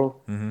convenience store world.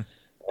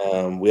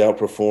 We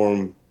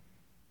outperform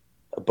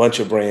a bunch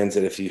of brands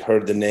that, if you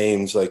heard the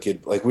names, like we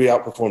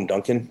outperform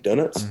Dunkin'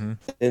 Donuts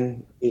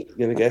in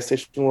the gas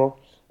station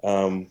world.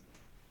 A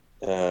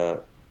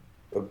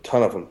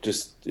ton of them.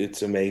 Just,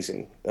 it's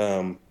amazing.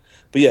 But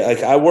yeah,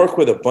 like, I work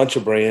with a bunch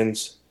of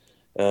brands,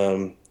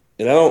 and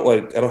I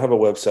don't have a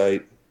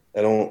website.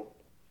 I don't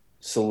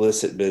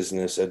solicit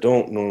business. I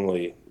don't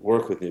normally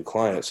work with new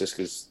clients just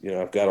because,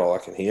 I've got all I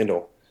can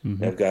handle.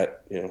 Mm-hmm. I've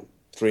got,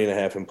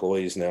 3.5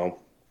 employees now,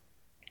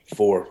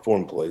 four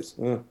employees.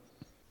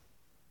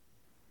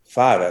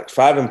 Five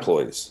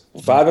employees.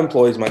 Five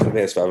employees. My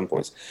company has 5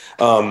 employees.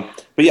 But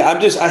yeah, I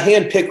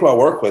handpick who I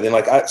work with,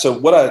 and so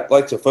what I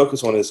like to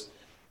focus on is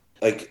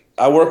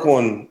I work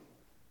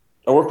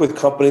with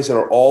companies that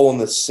are all on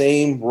the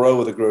same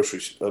row of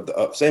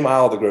the same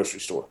aisle of the grocery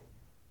store.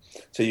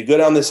 So you go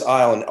down this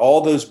aisle, and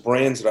all those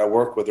brands that I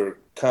work with are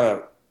kind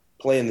of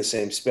playing the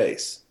same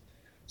space.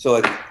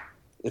 So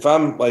if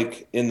I'm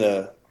in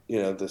the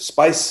the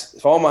spice,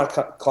 if all my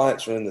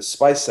clients are in the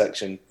spice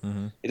section,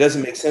 it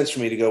doesn't make sense for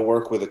me to go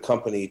work with a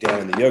company down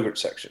in the yogurt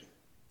section,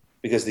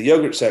 because the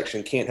yogurt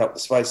section can't help the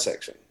spice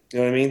section. You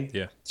know what I mean?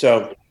 Yeah.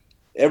 So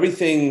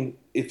everything,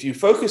 if you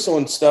focus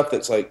on stuff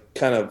that's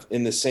kind of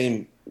in the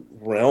same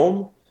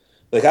realm,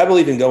 I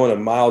believe in going a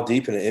mile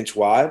deep and an inch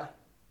wide.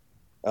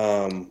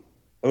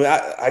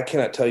 I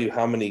cannot tell you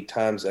how many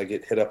times I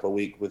get hit up a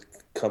week with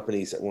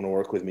companies that want to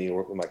work with me or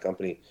work with my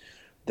company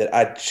that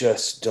I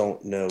just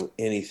don't know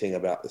anything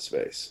about the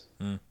space.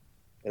 And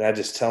I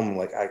just tell them,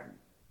 I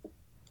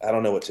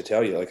don't know what to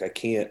tell you. I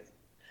can't,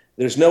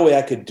 there's no way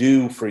I could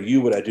do for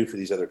you what I do for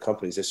these other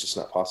companies. It's just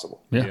not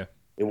possible. Yeah.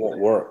 It won't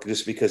work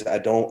just because I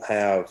don't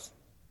have,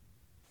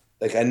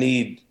 I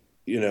need,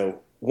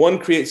 1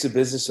 creates the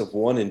business of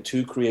 1 and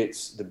 2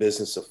 creates the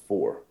business of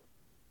 4.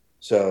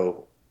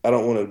 So I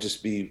don't want to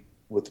just be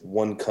with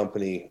 1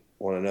 company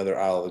on another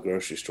aisle of the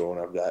grocery store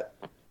when I've got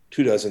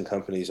 2 dozen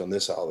companies on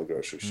this aisle of the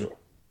grocery store.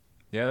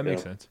 Yeah, that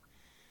makes sense.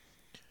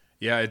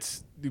 Yeah,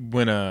 it's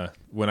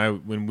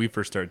when we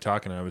first started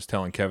talking, I was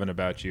telling Kevin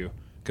about you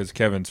because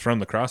Kevin's from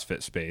the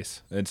CrossFit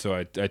space, and so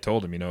I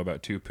told him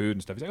about 2 Pood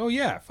and stuff. He's like, "Oh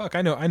yeah, fuck,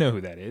 I know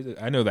who that is.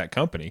 I know that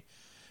company,"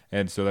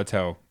 and so that's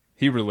how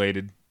he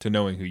related to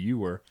knowing who you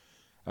were.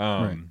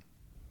 Right.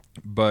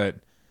 But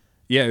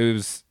yeah, it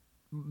was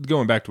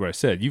going back to what I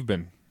said. You've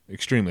been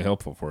extremely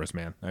helpful for us,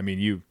 man. I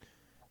mean,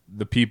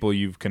 the people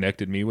you've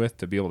connected me with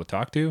to be able to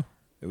talk to.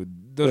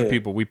 Those are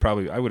people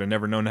I would have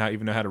never known how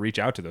to reach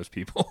out to those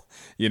people,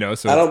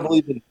 So I don't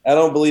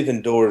believe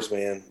in doors,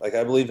 man.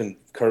 I believe in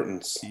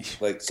curtains.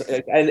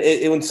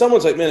 When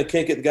someone's like, "Man, I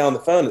can't get the guy on the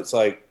phone," it's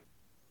like,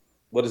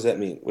 what does that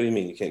mean? What do you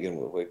mean you can't get him?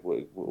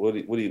 What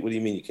do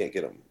you mean you can't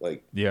get him?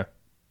 Yeah,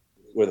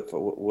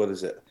 what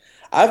is it?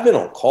 I've been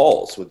on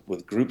calls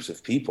with groups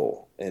of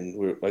people, and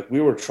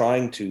we were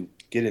trying to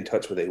get in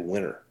touch with a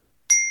winner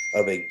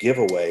of a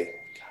giveaway.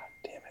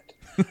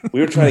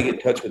 We were trying to get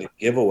in touch with a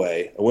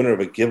winner of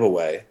a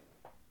giveaway,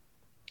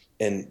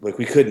 and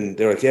we couldn't.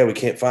 They're like, "Yeah, we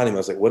can't find him." I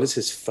was like, "What is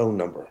his phone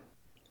number?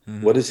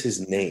 What is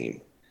his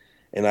name?"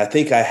 And I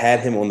think I had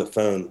him on the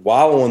phone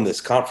while on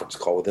this conference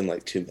call within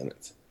 2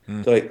 minutes.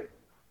 So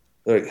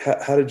they're like,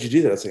 how did you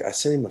do that? I was like, I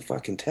sent him a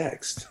fucking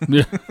text.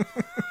 Yeah.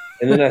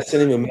 And then I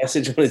sent him a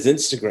message on his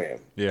Instagram.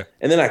 Yeah.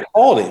 And then I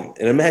called him,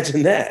 and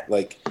imagine that.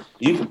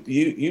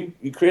 You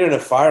created a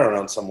fire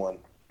around someone.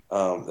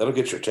 That'll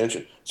get your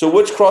attention. So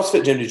which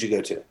CrossFit gym did you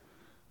go to?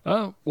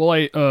 Well, when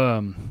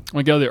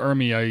I got out of the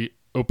Army, I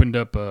opened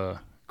up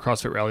a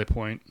CrossFit Rally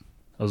Point.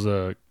 I was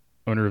a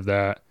owner of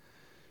that,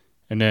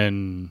 and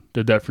then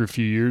did that for a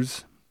few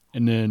years,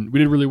 and then we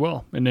did really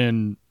well. And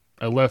then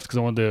I left because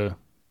I wanted to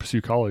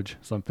pursue college,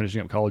 so I'm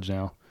finishing up college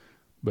now.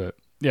 But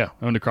yeah,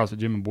 I owned a CrossFit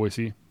gym in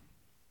Boise.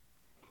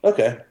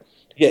 Okay,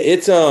 yeah,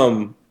 it's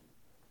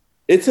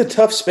a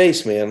tough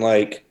space, man.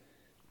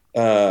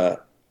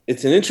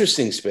 It's an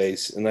interesting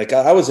space, and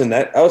I was in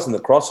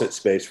the CrossFit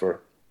space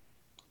for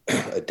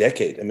a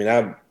decade. I mean,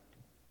 I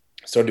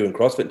started doing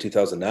CrossFit in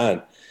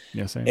 2009.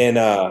 Yeah, same. And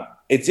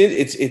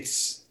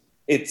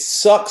it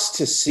sucks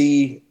to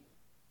see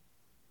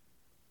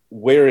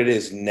where it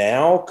is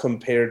now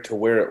compared to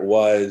where it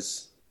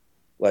was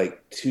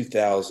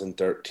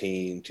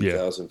 2013,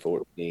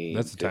 2014.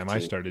 That's the time I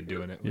started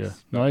doing it. Yeah,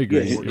 no, I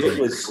agree.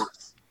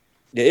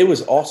 It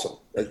was awesome.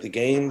 The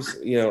games,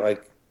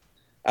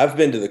 I've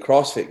been to the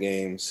CrossFit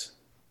games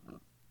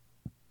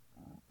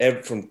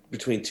from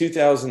between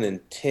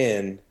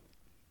 2010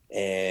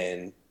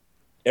 and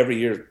every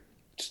year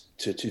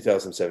to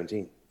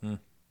 2017.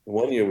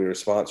 1 year we were a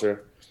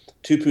sponsor.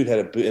 2 Pood had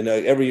a booth, and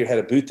every year had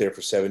a booth there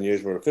for 7 years.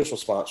 We were an official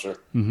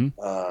sponsor. Mm-hmm.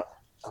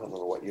 I don't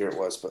remember what year it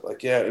was, but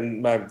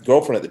and my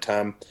girlfriend at the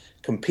time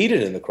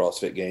competed in the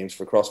CrossFit games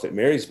for CrossFit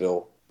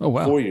Marysville. Oh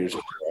wow! 4 years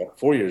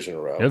in a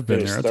row. I've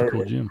been there. That's a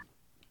cool gym.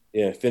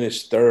 Yeah,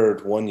 finished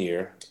third 1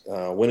 year.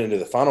 Went into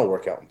the final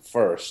workout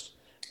first.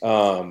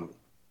 But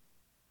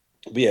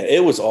yeah,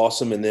 it was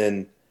awesome. And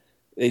then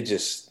they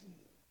just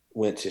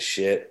went to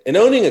shit. And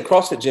owning a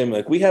CrossFit gym,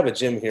 we have a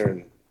gym here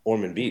in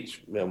Ormond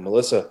Beach.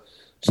 Melissa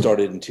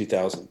started in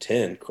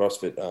 2010,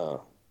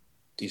 CrossFit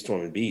East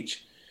Ormond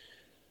Beach.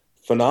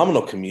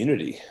 Phenomenal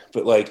community.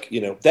 But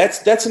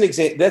that's an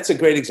example. That's a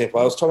great example.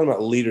 I was talking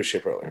about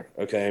leadership earlier.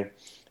 Okay.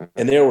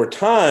 And there were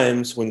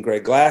times when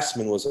Greg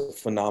Glassman was a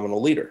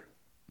phenomenal leader.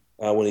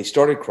 When he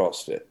started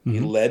CrossFit,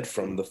 he led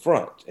from the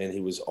front, and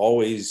he was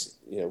always,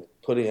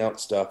 putting out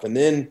stuff. And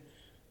then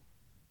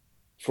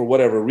for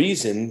whatever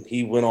reason,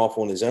 he went off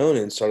on his own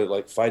and started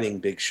like fighting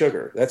Big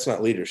Sugar. That's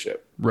not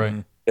leadership.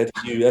 Right.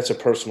 That's a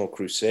personal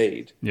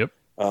crusade. Yep.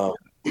 I'll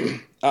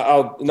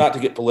not to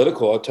get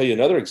political. I'll tell you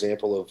another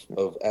example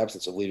of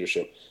absence of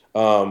leadership.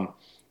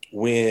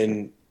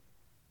 When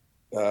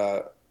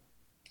the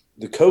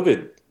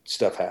COVID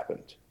stuff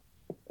happened,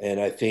 and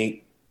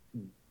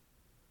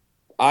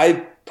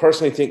I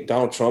personally think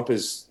Donald Trump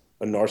is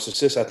a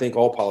narcissist. I think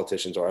all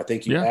politicians are. I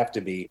think you have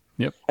to be.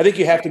 Yep. I think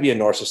you have to be a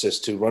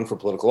narcissist to run for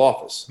political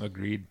office.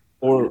 Agreed.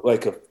 Or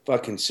like a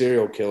fucking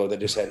serial killer that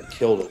just hadn't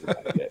killed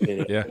anybody yet. You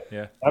know?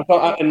 Yeah.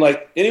 And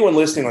like anyone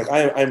listening, like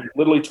I'm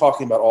literally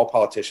talking about all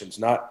politicians.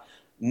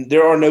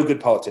 There are no good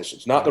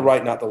politicians. Not the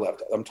right, not the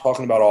left. I'm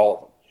talking about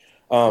all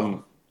of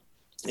them.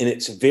 And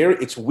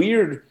it's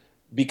weird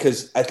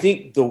because I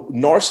think the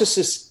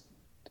narcissists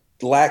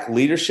lack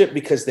leadership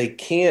because they're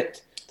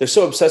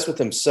so obsessed with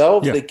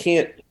themselves, they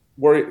can't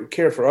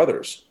care for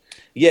others.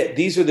 Yet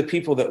these are the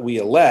people that we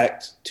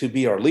elect to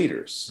be our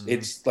leaders. Mm-hmm.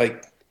 It's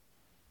like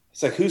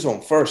who's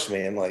on first,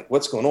 man? Like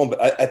what's going on?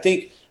 But I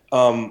think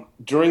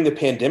during the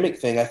pandemic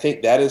thing, I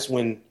think that is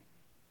when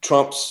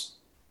Trump's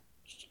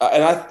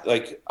and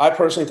I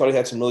personally thought he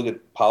had some really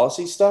good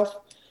policy stuff.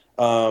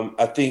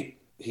 I think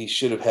he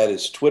should have had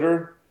his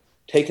Twitter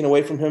taken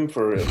away from him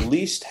for at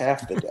least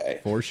half the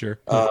day. For sure.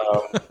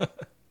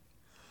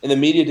 And the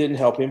media didn't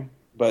help him,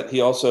 but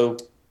he also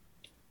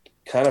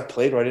kind of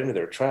played right into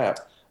their trap.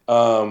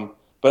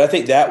 But I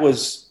think that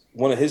was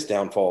one of his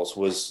downfalls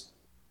was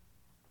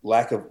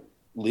lack of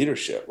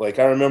leadership. Like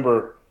I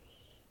remember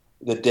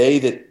the day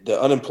that the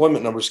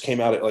unemployment numbers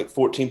came out at like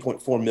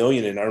 14.4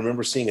 million. And I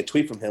remember seeing a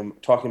tweet from him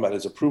talking about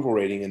his approval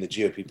rating in the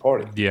GOP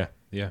party. Yeah.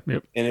 Yep.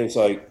 And it was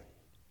like,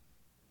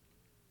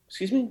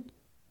 excuse me?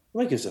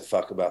 Nobody gives a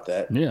fuck about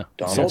that. Yeah.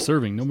 Donald.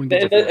 Self-serving. Nobody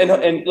gives a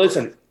fuck. And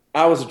listen,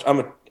 I'm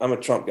a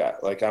Trump guy.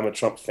 Like I'm a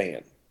Trump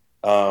fan.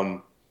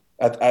 That's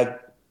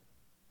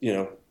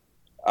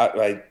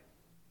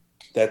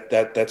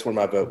where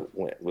my vote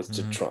went, was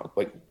to Trump,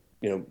 like,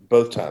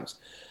 both times.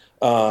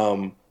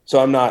 So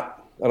I don't want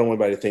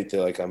anybody to think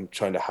that like I'm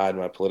trying to hide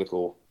my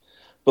political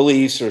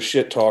beliefs or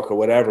shit talk or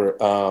whatever.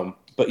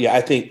 But yeah,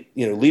 I think,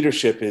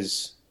 leadership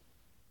is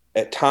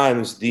at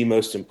times the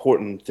most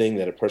important thing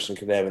that a person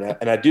can have.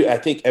 And I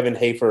think Evan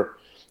Hafer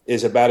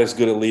is about as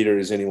good a leader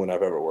as anyone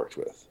I've ever worked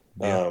with.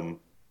 Yeah.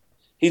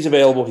 He's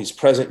available. He's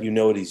present.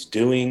 What he's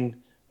doing.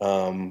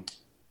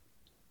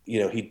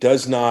 He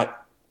does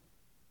not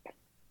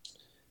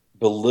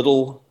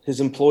belittle his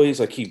employees.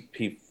 Like he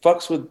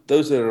fucks with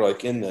those that are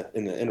like in the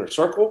inner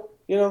circle,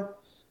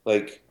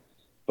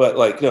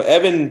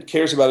 Evan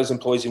cares about his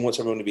employees. He wants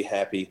everyone to be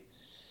happy,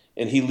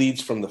 and he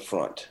leads from the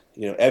front.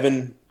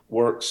 Evan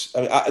works.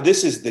 I mean,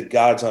 this is the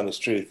God's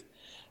honest truth.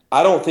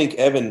 I don't think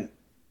Evan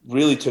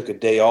really took a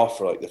day off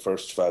for like the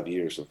first 5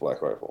 years of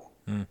Black Rifle.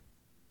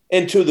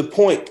 And to the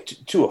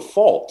point, to a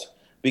fault,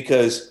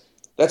 because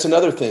that's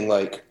another thing.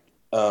 Like,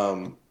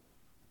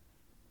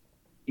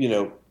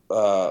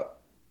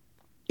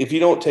 if you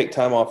don't take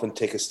time off and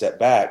take a step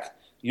back,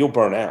 you'll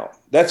burn out.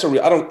 That's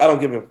I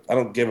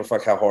don't give a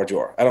fuck how hard you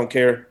are. I don't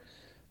care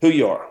who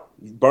you are.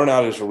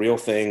 Burnout is a real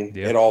thing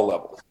at all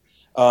levels.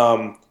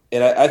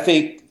 And I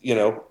think,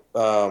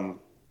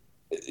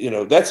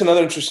 that's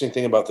another interesting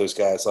thing about those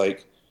guys.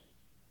 Like,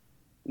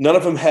 none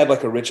of them had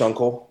like a rich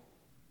uncle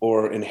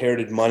or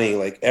inherited money.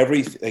 Like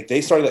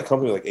they started that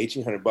company with like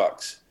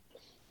 $1,800,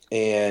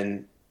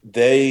 and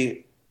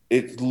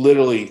it's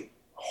literally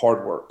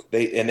hard work.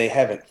 They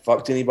haven't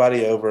fucked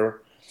anybody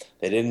over.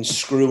 They didn't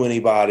screw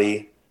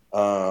anybody.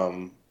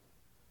 They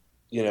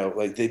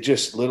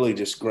just literally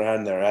just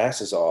grind their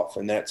asses off,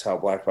 and that's how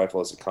Black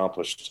Rifle has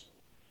accomplished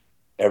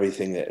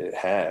everything that it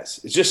has.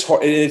 It's just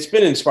hard. It's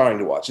been inspiring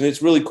to watch, and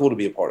it's really cool to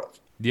be a part of.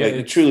 Yeah, like,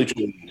 it truly,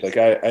 like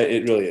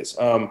it really is.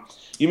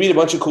 You meet a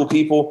bunch of cool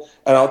people,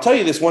 and I'll tell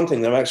you this one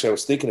thing that I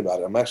was thinking about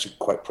it. I'm actually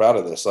quite proud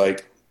of this.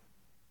 Like,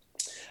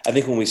 I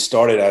think when we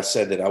started, I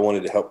said that I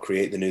wanted to help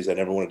create the news. I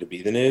never wanted to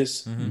be the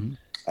news. Mm-hmm.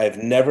 I've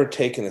never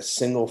taken a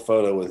single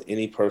photo with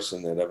any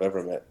person that I've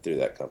ever met through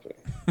that company.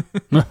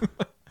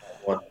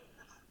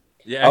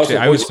 Yeah, actually,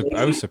 I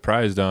was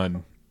surprised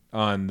on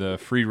the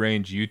Free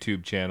Range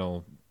YouTube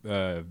channel.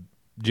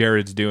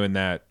 Jared's doing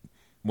that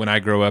When I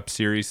Grow Up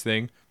series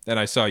thing, and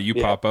I saw you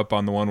pop up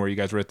on the one where you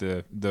guys were at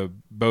the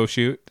bow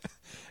shoot,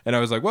 and I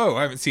was like, "Whoa,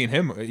 I haven't seen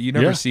him. You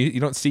don't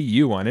see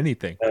you on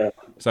anything."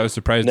 So I was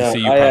surprised to see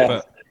you pop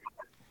up.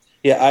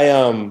 Yeah,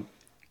 I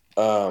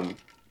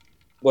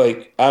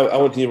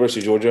went to the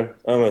University of Georgia.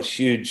 I'm a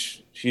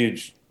huge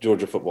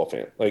Georgia football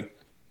fan. Like,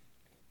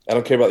 I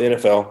don't care about the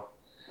NFL.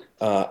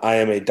 I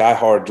am a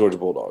diehard Georgia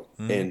Bulldog,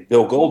 and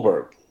Bill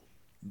Goldberg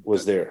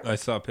was there. I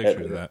saw a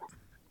picture of that,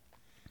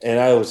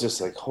 and I was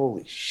just like,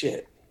 "Holy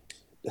shit,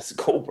 that's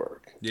Goldberg!"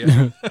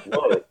 Yeah.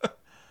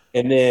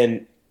 And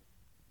then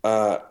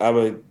I'm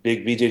a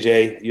big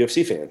BJJ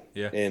UFC fan.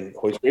 Yeah, and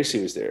Hoyt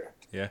Gracie was there.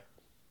 Yeah.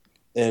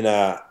 And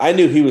I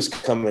knew he was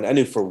coming. I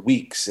knew for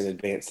weeks in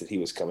advance that he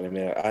was coming. I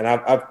mean, and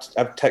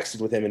I've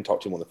texted with him and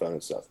talked to him on the phone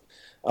and stuff.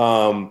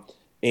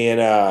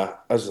 And I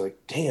was like,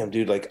 damn,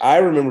 dude, like I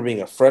remember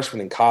being a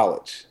freshman in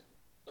college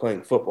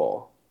playing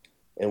football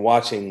and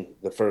watching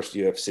the first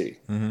UFC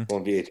on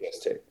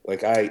VHS tape.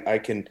 Like I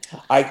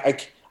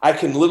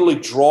can literally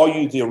draw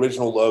you the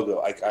original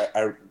logo.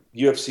 I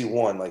UFC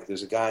 1, like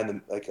there's a guy in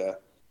the, like a,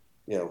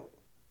 you know,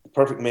 the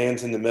perfect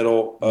man's in the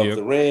middle of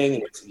the ring,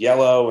 and it's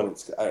yellow, and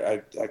it's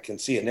I can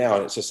see it now,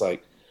 and it's just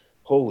like,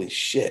 holy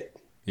shit.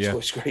 Yeah.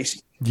 Royce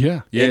Gracie.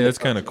 Yeah. Yeah, that's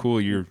kind of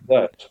cool. You're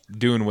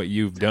doing what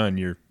you've done.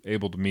 You're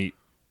able to meet,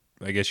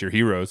 I guess, your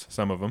heroes,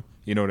 some of them.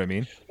 You know what I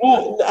mean?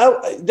 Well,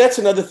 that's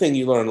another thing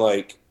you learn.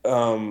 Like,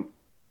 some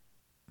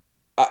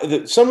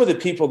of the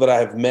people that I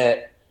have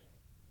met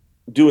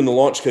doing the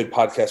Launch Code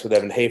podcast with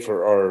Evan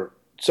Hafer are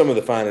some of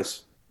the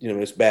finest,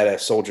 most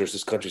badass soldiers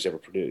this country's ever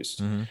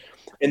produced. Mm-hmm.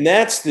 And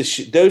that's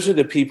those are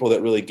the people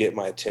that really get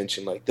my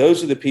attention. Like,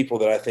 those are the people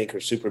that I think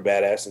are super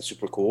badass and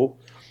super cool.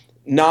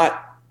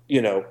 Not,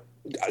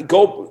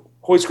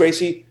 Royce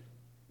Gracie,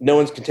 no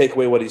one can take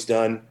away what he's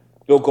done.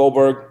 Bill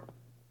Goldberg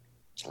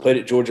played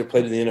at Georgia,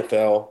 played in the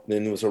NFL,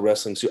 then was a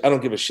wrestling. I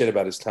don't give a shit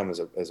about his time as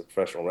a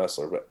professional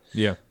wrestler, but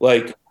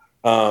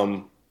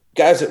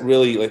guys that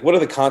really, like, what are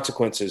the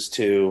consequences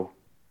to,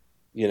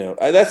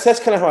 that's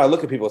kind of how I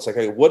look at people. It's like,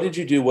 hey, what did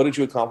you do? What did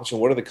you accomplish? And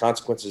what are the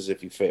consequences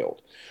if you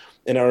failed?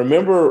 And I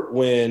remember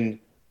when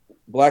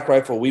Black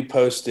Rifle, we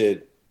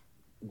posted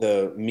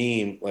the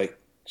meme, like,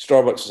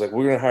 Starbucks was like,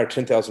 we're going to hire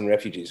 10,000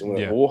 refugees, and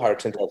we'll hire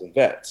 10,000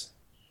 vets.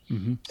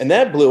 Mm-hmm. And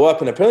that blew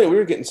up. And apparently we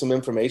were getting some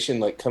information,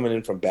 like, coming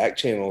in from back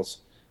channels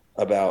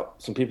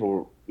about some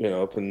people,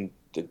 up in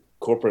the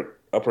corporate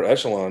upper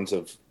echelons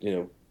of,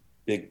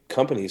 big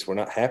companies were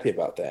not happy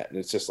about that. And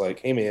it's just like,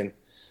 hey, man,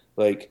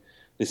 like,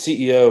 the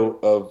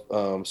CEO of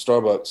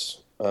Starbucks,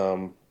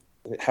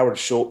 Howard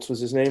Schultz was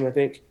his name, I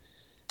think.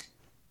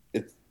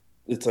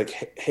 It's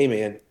like, hey,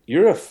 man,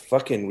 you're a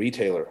fucking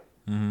retailer.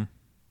 Mm-hmm.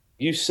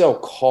 You sell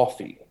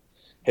coffee.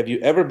 Have you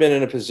ever been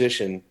in a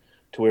position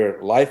to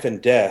where life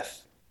and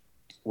death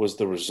was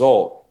the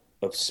result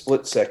of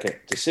split-second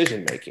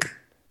decision-making?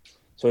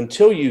 So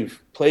until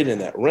you've played in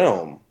that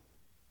realm,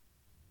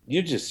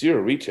 you're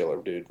a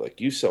retailer, dude.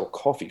 Like, you sell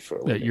coffee for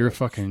a living. You're a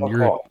fucking,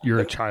 you're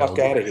a child. Fuck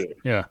out of here.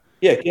 Yeah.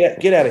 Yeah,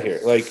 get out of here.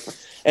 Like,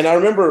 and I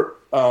remember,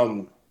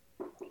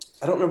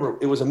 I don't remember,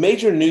 it was a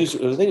major news,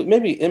 I think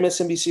maybe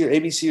MSNBC or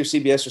ABC or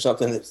CBS or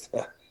something. It's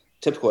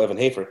typical Evan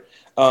Hafer.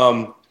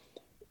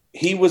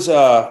 He was,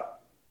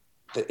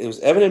 it was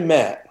Evan and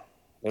Matt.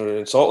 They were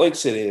in Salt Lake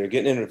City. They were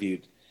getting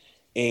interviewed.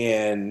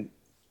 And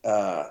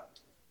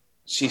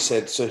she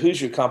said, so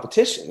who's your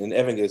competition? And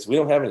Evan goes, we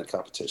don't have any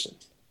competition.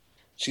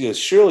 She goes,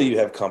 surely you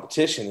have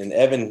competition. And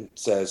Evan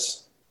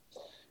says,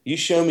 you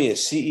show me a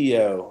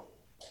CEO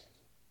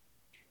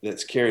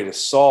that's carried a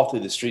saw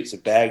through the streets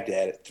of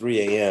Baghdad at 3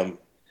 a.m.,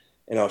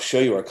 and I'll show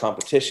you our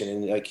competition.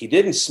 And, like, he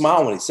didn't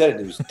smile when he said it.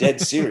 He was dead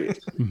serious.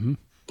 Mm-hmm.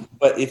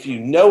 But if you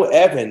know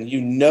Evan,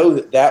 you know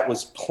that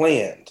was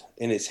planned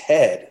in his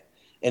head,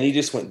 and he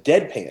just went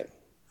deadpan.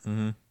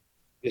 Mm-hmm.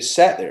 Just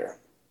sat there.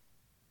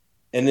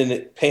 And then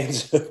it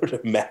pans over to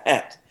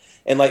Matt.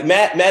 And, like,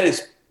 Matt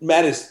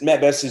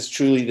Best is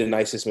truly the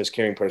nicest, most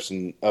caring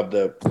person of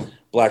the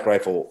Black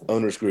Rifle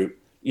owners group,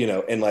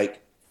 and,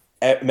 like,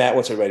 Matt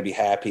wants everybody to be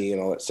happy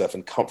and all that stuff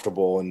and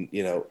comfortable, and,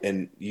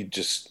 and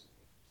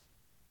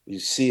you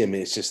see him,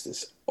 and it's just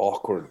this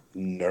awkward,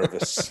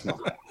 nervous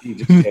smile. He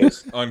just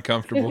goes,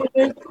 uncomfortable.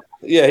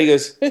 Yeah, he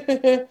goes,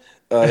 it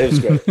was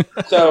great.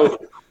 So,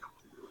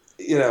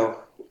 I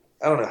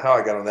don't know how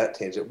I got on that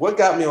tangent. What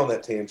got me on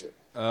that tangent?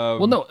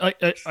 Well, no,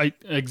 I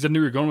knew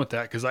you were going with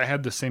that, because I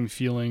had the same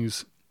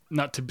feelings,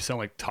 not to sound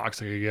like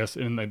toxic, I guess,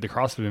 in the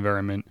CrossFit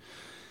environment,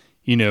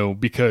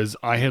 because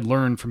I had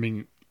learned from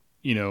being,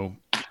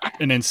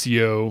 an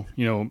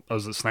NCO, I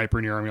was a sniper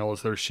in the Army, all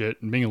this other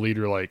shit, and being a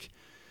leader, like,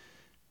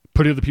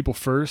 put other people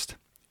first,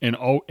 and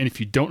if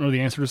you don't know the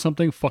answer to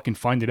something, fucking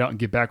find it out and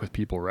get back with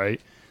people,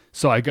 right?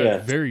 So I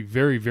got very,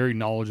 very, very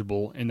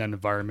knowledgeable in that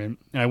environment,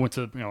 and I went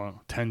to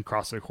 10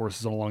 CrossFit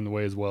courses along the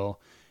way as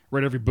well.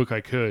 Read every book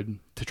I could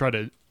to try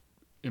to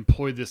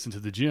employ this into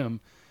the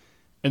gym,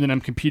 and then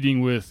I'm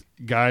competing with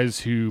guys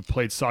who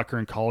played soccer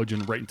in college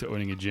and right into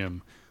owning a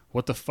gym.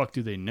 What the fuck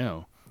do they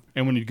know?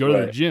 And when you go to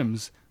their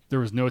gyms, there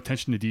was no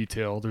attention to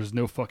detail. There's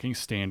no fucking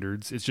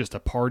standards. It's just a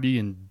party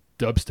and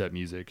dubstep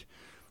music.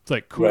 It's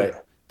like, cool.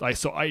 Right.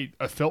 So I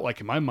felt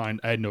like in my mind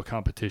I had no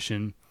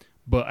competition,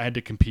 but I had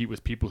to compete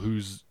with people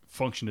who's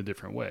functioned a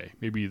different way.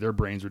 Maybe their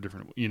brains were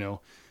different,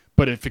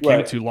 But if it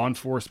came to law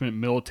enforcement,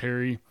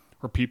 military,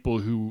 or people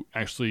who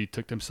actually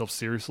took themselves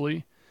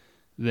seriously,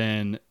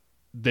 then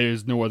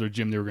there's no other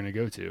gym they were going to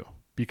go to,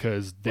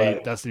 because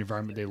that's the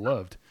environment they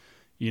loved.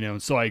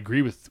 And so I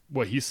agree with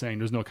what he's saying.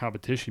 There's no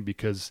competition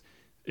because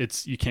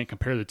you can't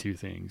compare the two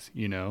things,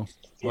 Well,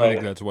 I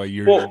think that's why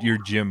your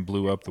gym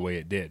blew up the way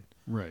it did.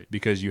 Right.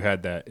 Because you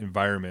had that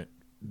environment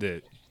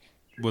that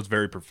was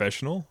very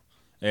professional,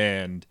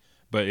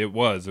 but it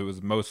was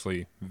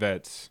mostly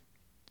vets,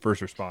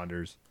 first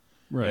responders,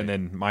 right. And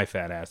then my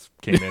fat ass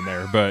came in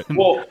there. But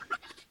well,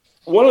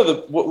 one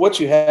of what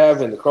you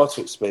have in the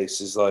CrossFit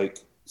space is like,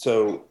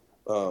 so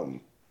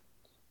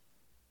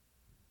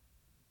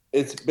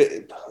it's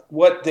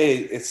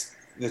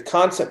the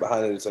concept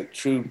behind it is like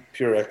true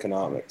pure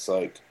economics.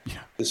 Like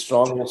the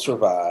strong will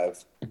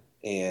survive,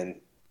 and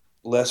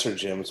lesser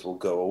gyms will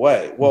go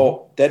away.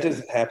 Well, that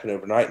doesn't happen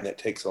overnight, and that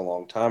takes a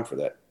long time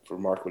for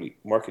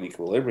market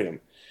equilibrium.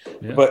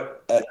 Yeah.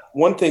 But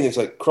one thing is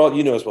like,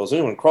 you know as well as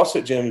anyone,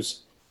 CrossFit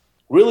gyms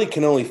really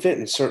can only fit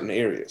in certain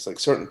areas, like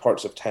certain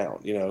parts of town.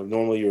 You know,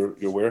 normally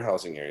your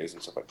warehousing areas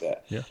and stuff like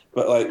that. Yeah.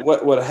 But like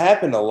what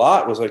happened a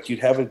lot was like you'd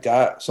have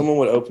someone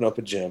would open up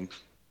a gym,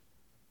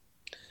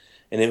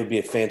 and it would be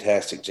a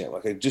fantastic gym,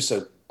 like just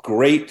a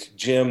great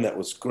gym that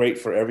was great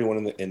for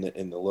everyone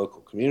in the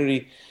local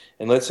community.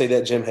 And let's say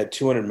that gym had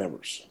 200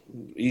 members,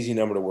 easy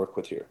number to work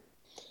with here.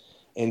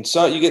 And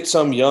so you get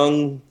some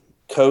young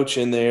coach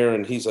in there,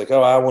 and he's like,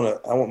 "Oh, I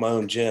want my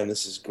own gym.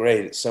 This is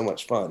great. It's so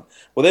much fun."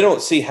 Well, they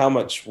don't see how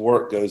much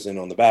work goes in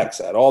on the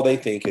backside. All they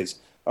think is,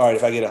 all right,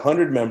 if I get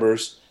 100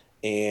 members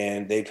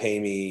and they pay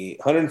me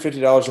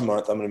 $150 a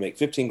month, I'm going to make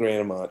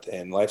 $15,000 a month,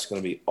 and life's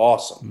going to be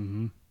awesome.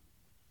 Mm-hmm.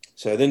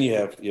 So then you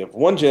have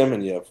one gym,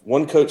 and you have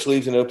one coach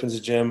leaves and opens a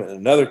gym, and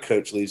another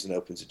coach leaves and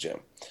opens a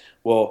gym.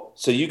 Well,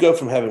 so you go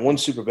from having one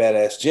super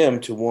badass gym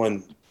to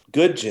one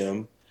good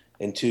gym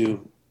and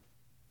two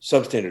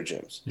substandard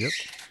gyms. Yep.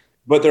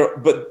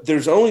 But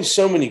there's only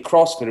so many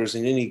CrossFitters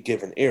in any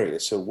given area.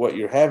 So what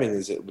you're having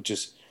is it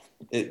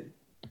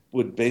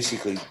would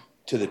basically,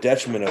 to the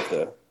detriment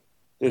of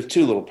there's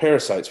two little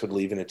parasites would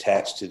leave and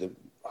attach to the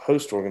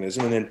host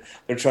organism, and then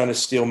they're trying to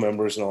steal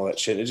members and all that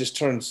shit. It just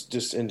turns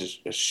into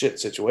a shit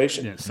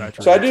situation. Yeah,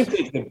 so I do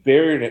think the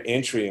barrier to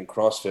entry in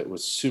CrossFit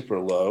was super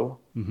low.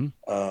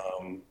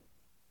 Mm-hmm.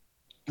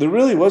 There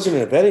really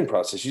wasn't a vetting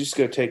process. You just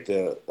go take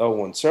the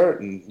L1 cert,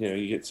 and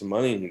you get some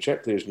money and your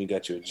check clears, and you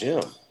got you a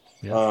gym.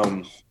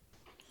 Yeah.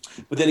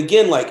 But then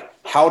again, like,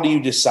 how do you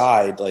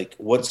decide like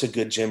what's a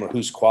good gym or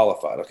who's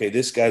qualified? Okay,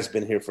 this guy's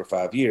been here for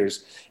 5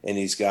 years and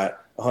he's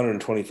got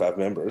 125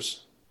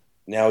 members.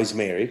 Now he's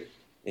married and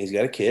he's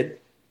got a kid,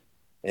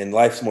 and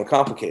life's more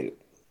complicated,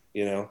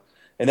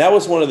 And that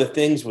was one of the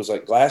things was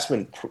like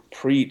Glassman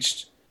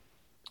preached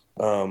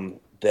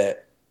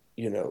that,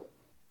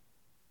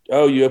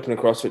 oh, you open a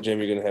CrossFit gym,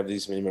 you're going to have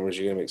these many members,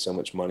 you're going to make so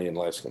much money, and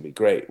life's going to be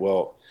great.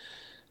 Well,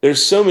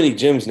 there's so many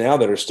gyms now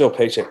that are still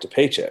paycheck to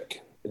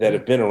paycheck that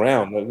have been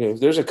around.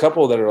 There's a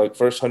couple that are like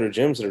first 100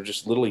 gyms that are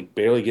just literally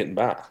barely getting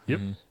by. Yep.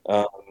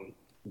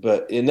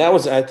 And that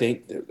was, I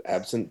think,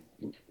 absent.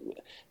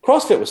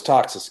 CrossFit was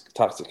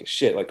toxic as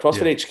shit. Like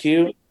CrossFit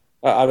HQ,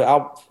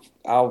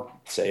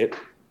 I'll say it.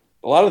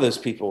 A lot of those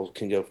people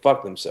can go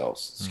fuck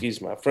themselves. Excuse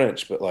my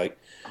French, but like,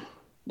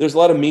 there's a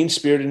lot of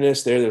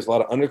mean-spiritedness there. There's a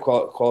lot of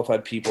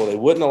underqualified people. They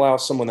wouldn't allow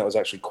someone that was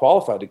actually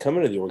qualified to come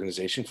into the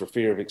organization for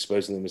fear of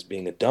exposing them as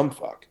being a dumb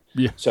fuck.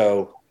 Yeah.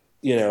 So,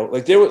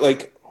 like there were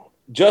like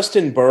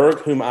Justin Berg,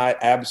 whom I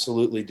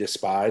absolutely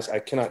despise. I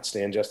cannot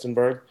stand Justin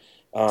Berg.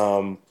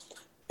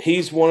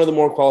 He's one of the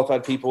more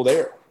qualified people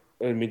there.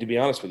 I mean, to be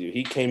honest with you,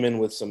 he came in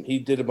with he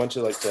did a bunch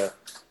of like the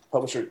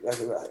publisher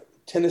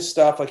tennis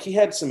stuff. Like he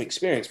had some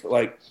experience, but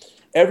like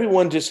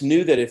everyone just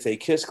knew that if they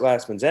kissed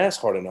Glassman's ass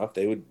hard enough,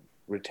 they would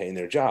retain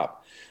their job.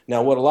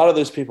 Now, what a lot of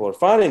those people are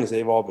finding is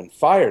they've all been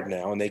fired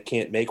now, and they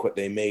can't make what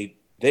they made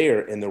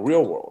there in the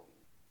real world.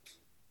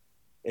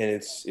 And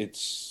it's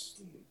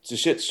a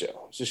shit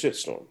show. It's a shit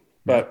storm.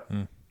 But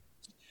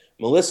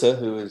Melissa,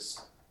 who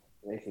is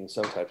making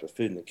some type of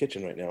food in the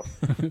kitchen right now,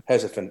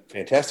 has a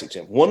fantastic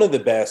gym. One of the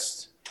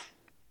best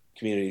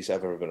communities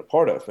I've ever been a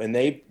part of. And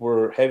they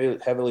were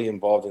heavily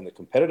involved in the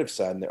competitive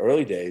side in the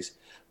early days,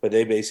 but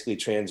they basically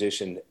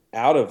transitioned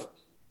out of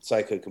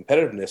psycho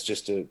competitiveness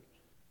just to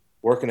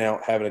working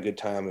out, having a good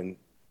time, and,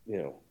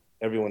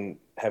 everyone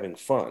having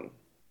fun,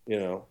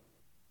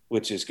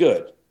 which is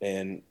good.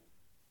 And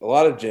a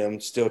lot of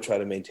gyms still try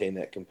to maintain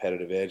that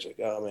competitive edge. Like,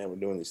 oh man, we're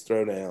doing these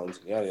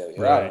throwdowns, yada, yada,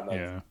 yada. Right, like,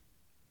 yeah.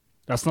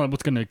 That's not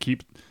going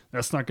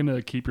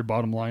to keep your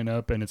bottom line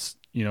up. And it's,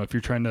 if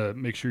you're trying to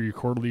make sure your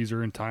quarterlies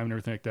are in time and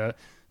everything like that,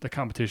 the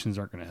competitions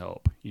aren't going to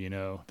help,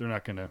 they're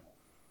not going to.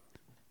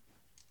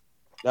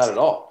 Not at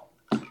all.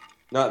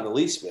 Not in the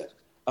least bit.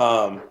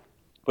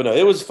 But no,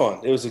 it was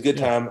fun. It was a good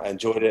time. I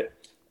enjoyed it.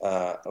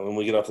 When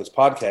we get off this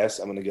podcast,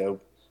 I'm going to go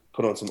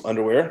put on some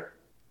underwear.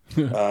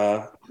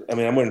 I'm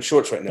wearing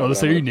shorts right now. Oh,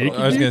 so you're naked?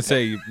 I was going to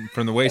say,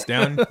 from the waist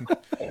down?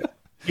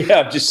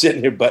 Yeah, I'm just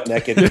sitting here butt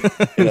naked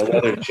in a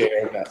leather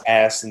chair, got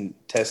ass and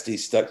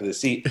testes stuck to the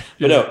seat.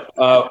 But no,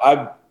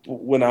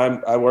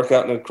 I work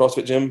out in a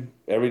CrossFit gym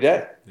every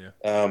day.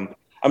 Yeah.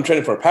 I'm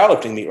training for a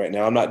powerlifting meet right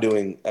now. I'm not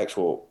doing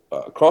actual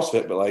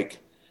CrossFit, but like,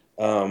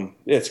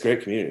 it's a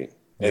great community.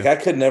 Like I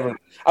could never.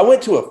 I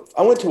went to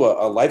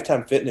a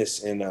Lifetime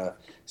Fitness in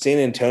San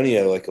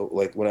Antonio,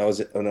 like when I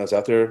was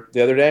out there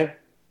the other day.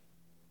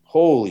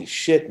 Holy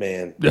shit,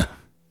 man! Yeah.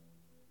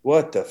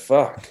 What the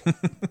fuck?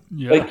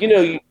 Yeah. Like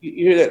you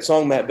hear that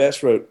song Matt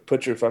Best wrote,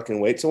 "Put Your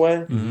Fucking Weights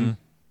Away,"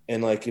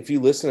 and like if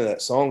you listen to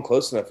that song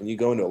close enough and you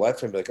go into a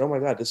Lifetime, be like, oh my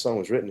god, this song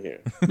was written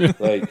here.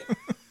 Like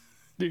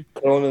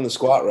curling in the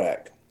squat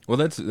rack. Well,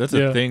 that's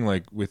a thing.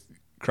 Like with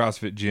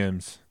CrossFit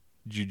gyms,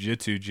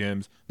 jiu-jitsu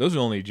gyms, those are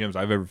the only gyms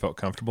I've ever felt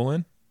comfortable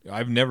in.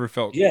 I've never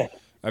felt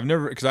I've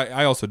never, because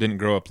I also didn't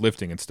grow up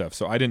lifting and stuff,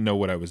 so I didn't know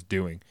what I was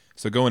doing.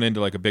 So going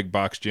into like a big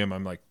box gym,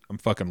 I'm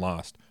fucking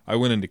lost. I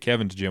went into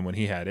Kevin's gym when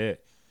he had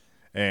it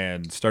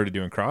and started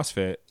doing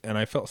CrossFit, and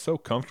I felt so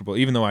comfortable,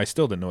 even though I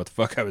still didn't know what the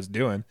fuck I was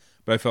doing,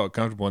 but I felt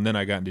comfortable. And then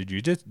I got into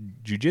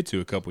jiu-jitsu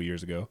a couple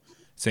years ago.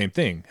 Same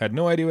thing. Had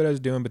no idea what I was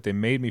doing, but they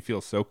made me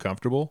feel so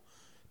comfortable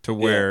to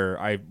where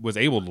I was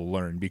able to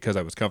learn because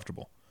I was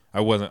comfortable. I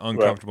wasn't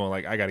uncomfortable,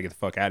 like, I got to get the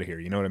fuck out of here.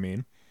 You know what I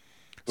mean?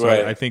 So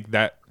I think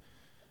that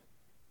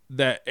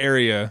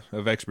area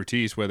of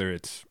expertise, whether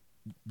it's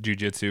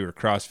jiu-jitsu or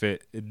CrossFit,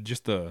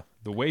 just the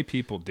way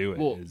people do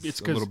it is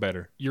a little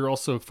better. You're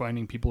also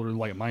finding people that are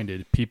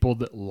like-minded, people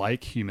that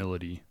like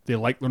humility. They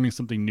like learning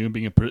something new and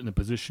being put in a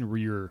position where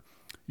you're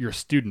a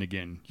student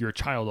again. You're a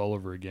child all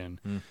over again.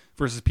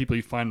 Versus people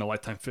you find in a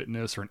Lifetime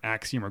Fitness or an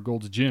Axiom or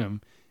Gold's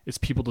Gym. It's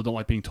people that don't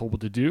like being told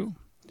what to do,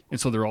 and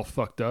so they're all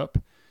fucked up.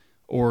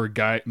 Or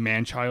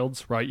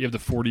man-childs, right? You have the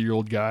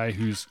 40-year-old guy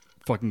who's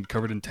fucking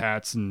covered in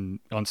tats and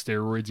on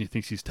steroids, and he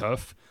thinks he's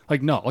tough.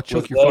 Like, no, I'll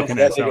choke your fucking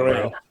ass out,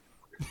 bro.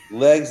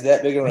 Legs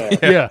that big around.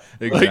 Yeah,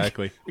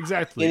 exactly. Like,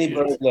 exactly. Any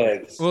bird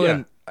legs. Well,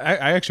 and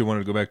I actually wanted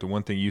to go back to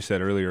one thing you said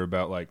earlier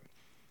about, like,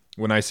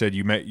 when I said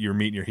you're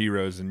meeting your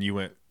heroes, and you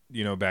went,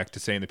 back to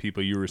saying the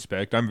people you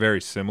respect. I'm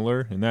very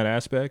similar in that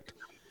aspect,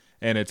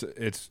 and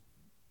it's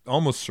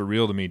almost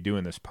surreal to me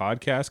doing this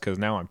podcast, because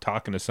now I'm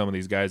talking to some of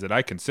these guys that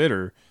I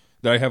consider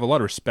that I have a lot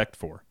of respect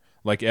for.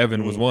 Like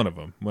Evan was one of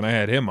them. When I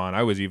had him on,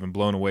 I was even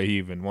blown away he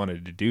even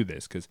wanted to do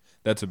this, because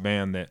that's a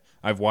man that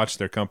I've watched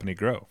their company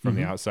grow from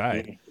the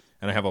outside,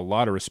 and I have a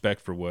lot of respect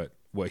for what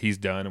he's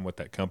done and what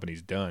that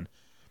company's done.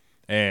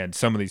 And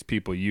some of these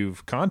people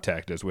you've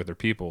contacted us with are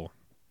people,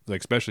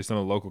 like especially some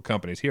of the local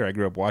companies here. I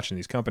grew up watching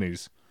these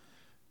companies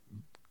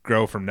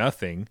grow from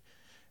nothing,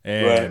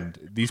 and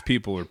these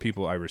people are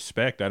people I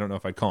respect. I don't know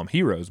if I'd call them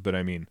heroes, but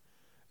I mean,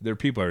 they're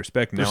people I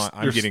respect. Now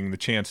I'm getting the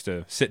chance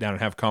to sit down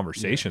and have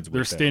conversations with them.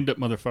 They're stand-up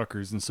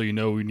motherfuckers, and so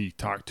when you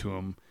talk to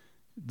them,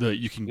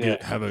 you can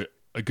have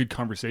a good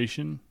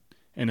conversation,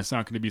 and it's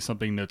not going to be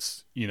something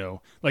that's,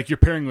 like you're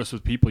pairing us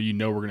with people we're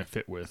going to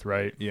fit with,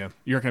 right? Yeah.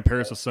 You're not going to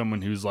pair us with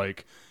someone who's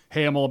like,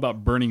 hey, I'm all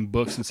about burning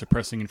books and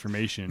suppressing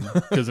information,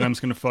 because then I'm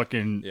just going to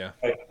fucking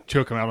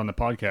choke them out on the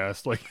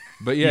podcast. Like,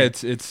 but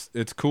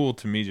it's cool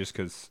to me just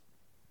because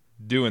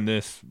doing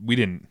this, we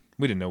didn't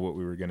know what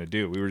we were going to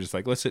do. We were just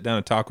like, let's sit down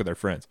and talk with our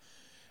friends.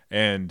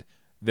 And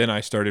then I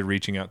started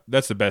reaching out.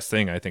 That's the best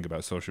thing I think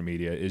about social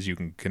media, is you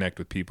can connect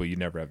with people you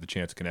never have the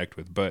chance to connect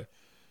with. But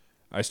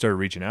I started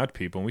reaching out to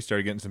people, and we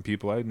started getting some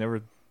people I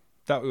never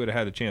thought we would have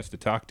had a chance to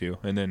talk to.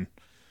 And then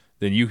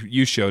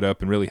you showed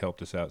up and really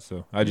helped us out.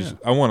 So I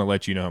want to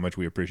let you know how much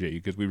we appreciate you,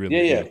 because we really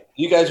do.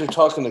 You guys were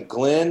talking to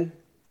Glenn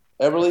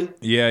Everly?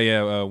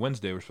 Yeah.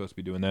 Wednesday we're supposed to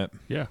be doing that.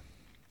 Yeah.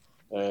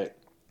 All right.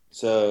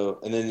 So,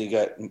 and then you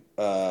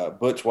got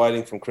Butch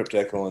Whiting from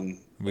Cryptecho on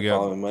the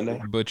following Monday.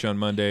 Butch on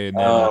Monday, and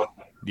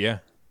then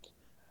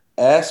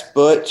Ask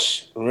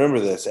Butch.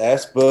 Remember this.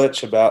 Ask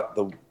Butch about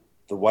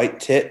the white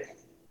tit.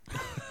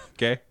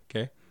 Okay.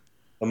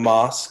 The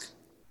mosque,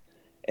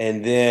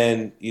 and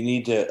then you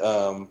need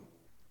to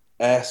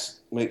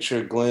make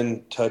sure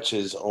Glenn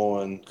touches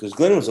on, because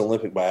Glenn was an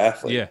Olympic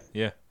biathlete.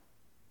 Yeah.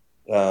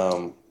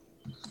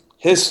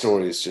 His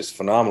story is just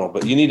phenomenal.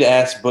 But you need to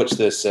ask Butch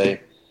this.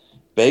 Say,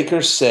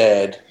 Baker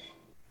said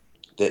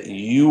that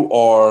you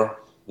are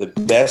the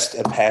best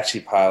Apache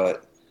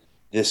pilot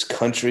this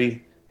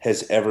country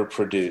has ever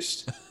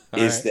produced.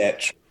 Is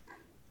that true?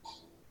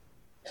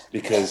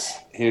 Because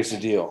here's the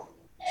deal.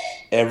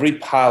 Every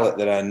pilot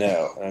that I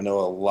know, and I know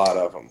a lot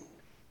of them,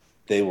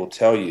 they will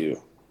tell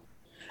you,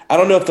 I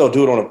don't know if they'll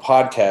do it on a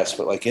podcast,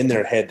 but like in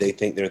their head, they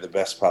think they're the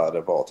best pilot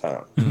of all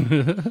time.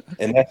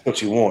 And that's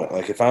what you want.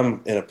 Like if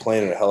I'm in a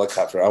plane or a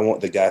helicopter, I want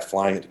the guy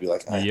flying it to be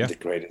like, I'm the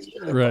greatest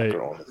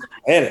helicopter on the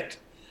planet.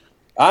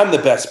 I'm the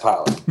best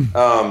pilot.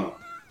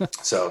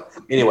 So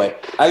anyway,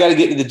 I got to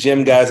get to the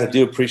gym, guys. I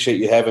do appreciate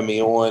you having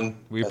me on.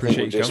 We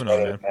appreciate you coming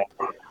on, man.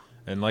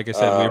 And like I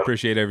said, we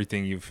appreciate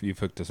everything you've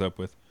hooked us up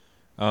with.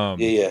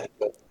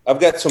 I've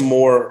got some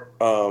more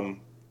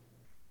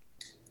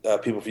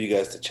people for you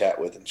guys to chat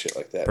with and shit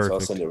like that. Perfect. So I'll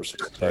send over some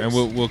text. And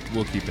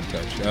we'll keep in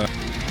touch.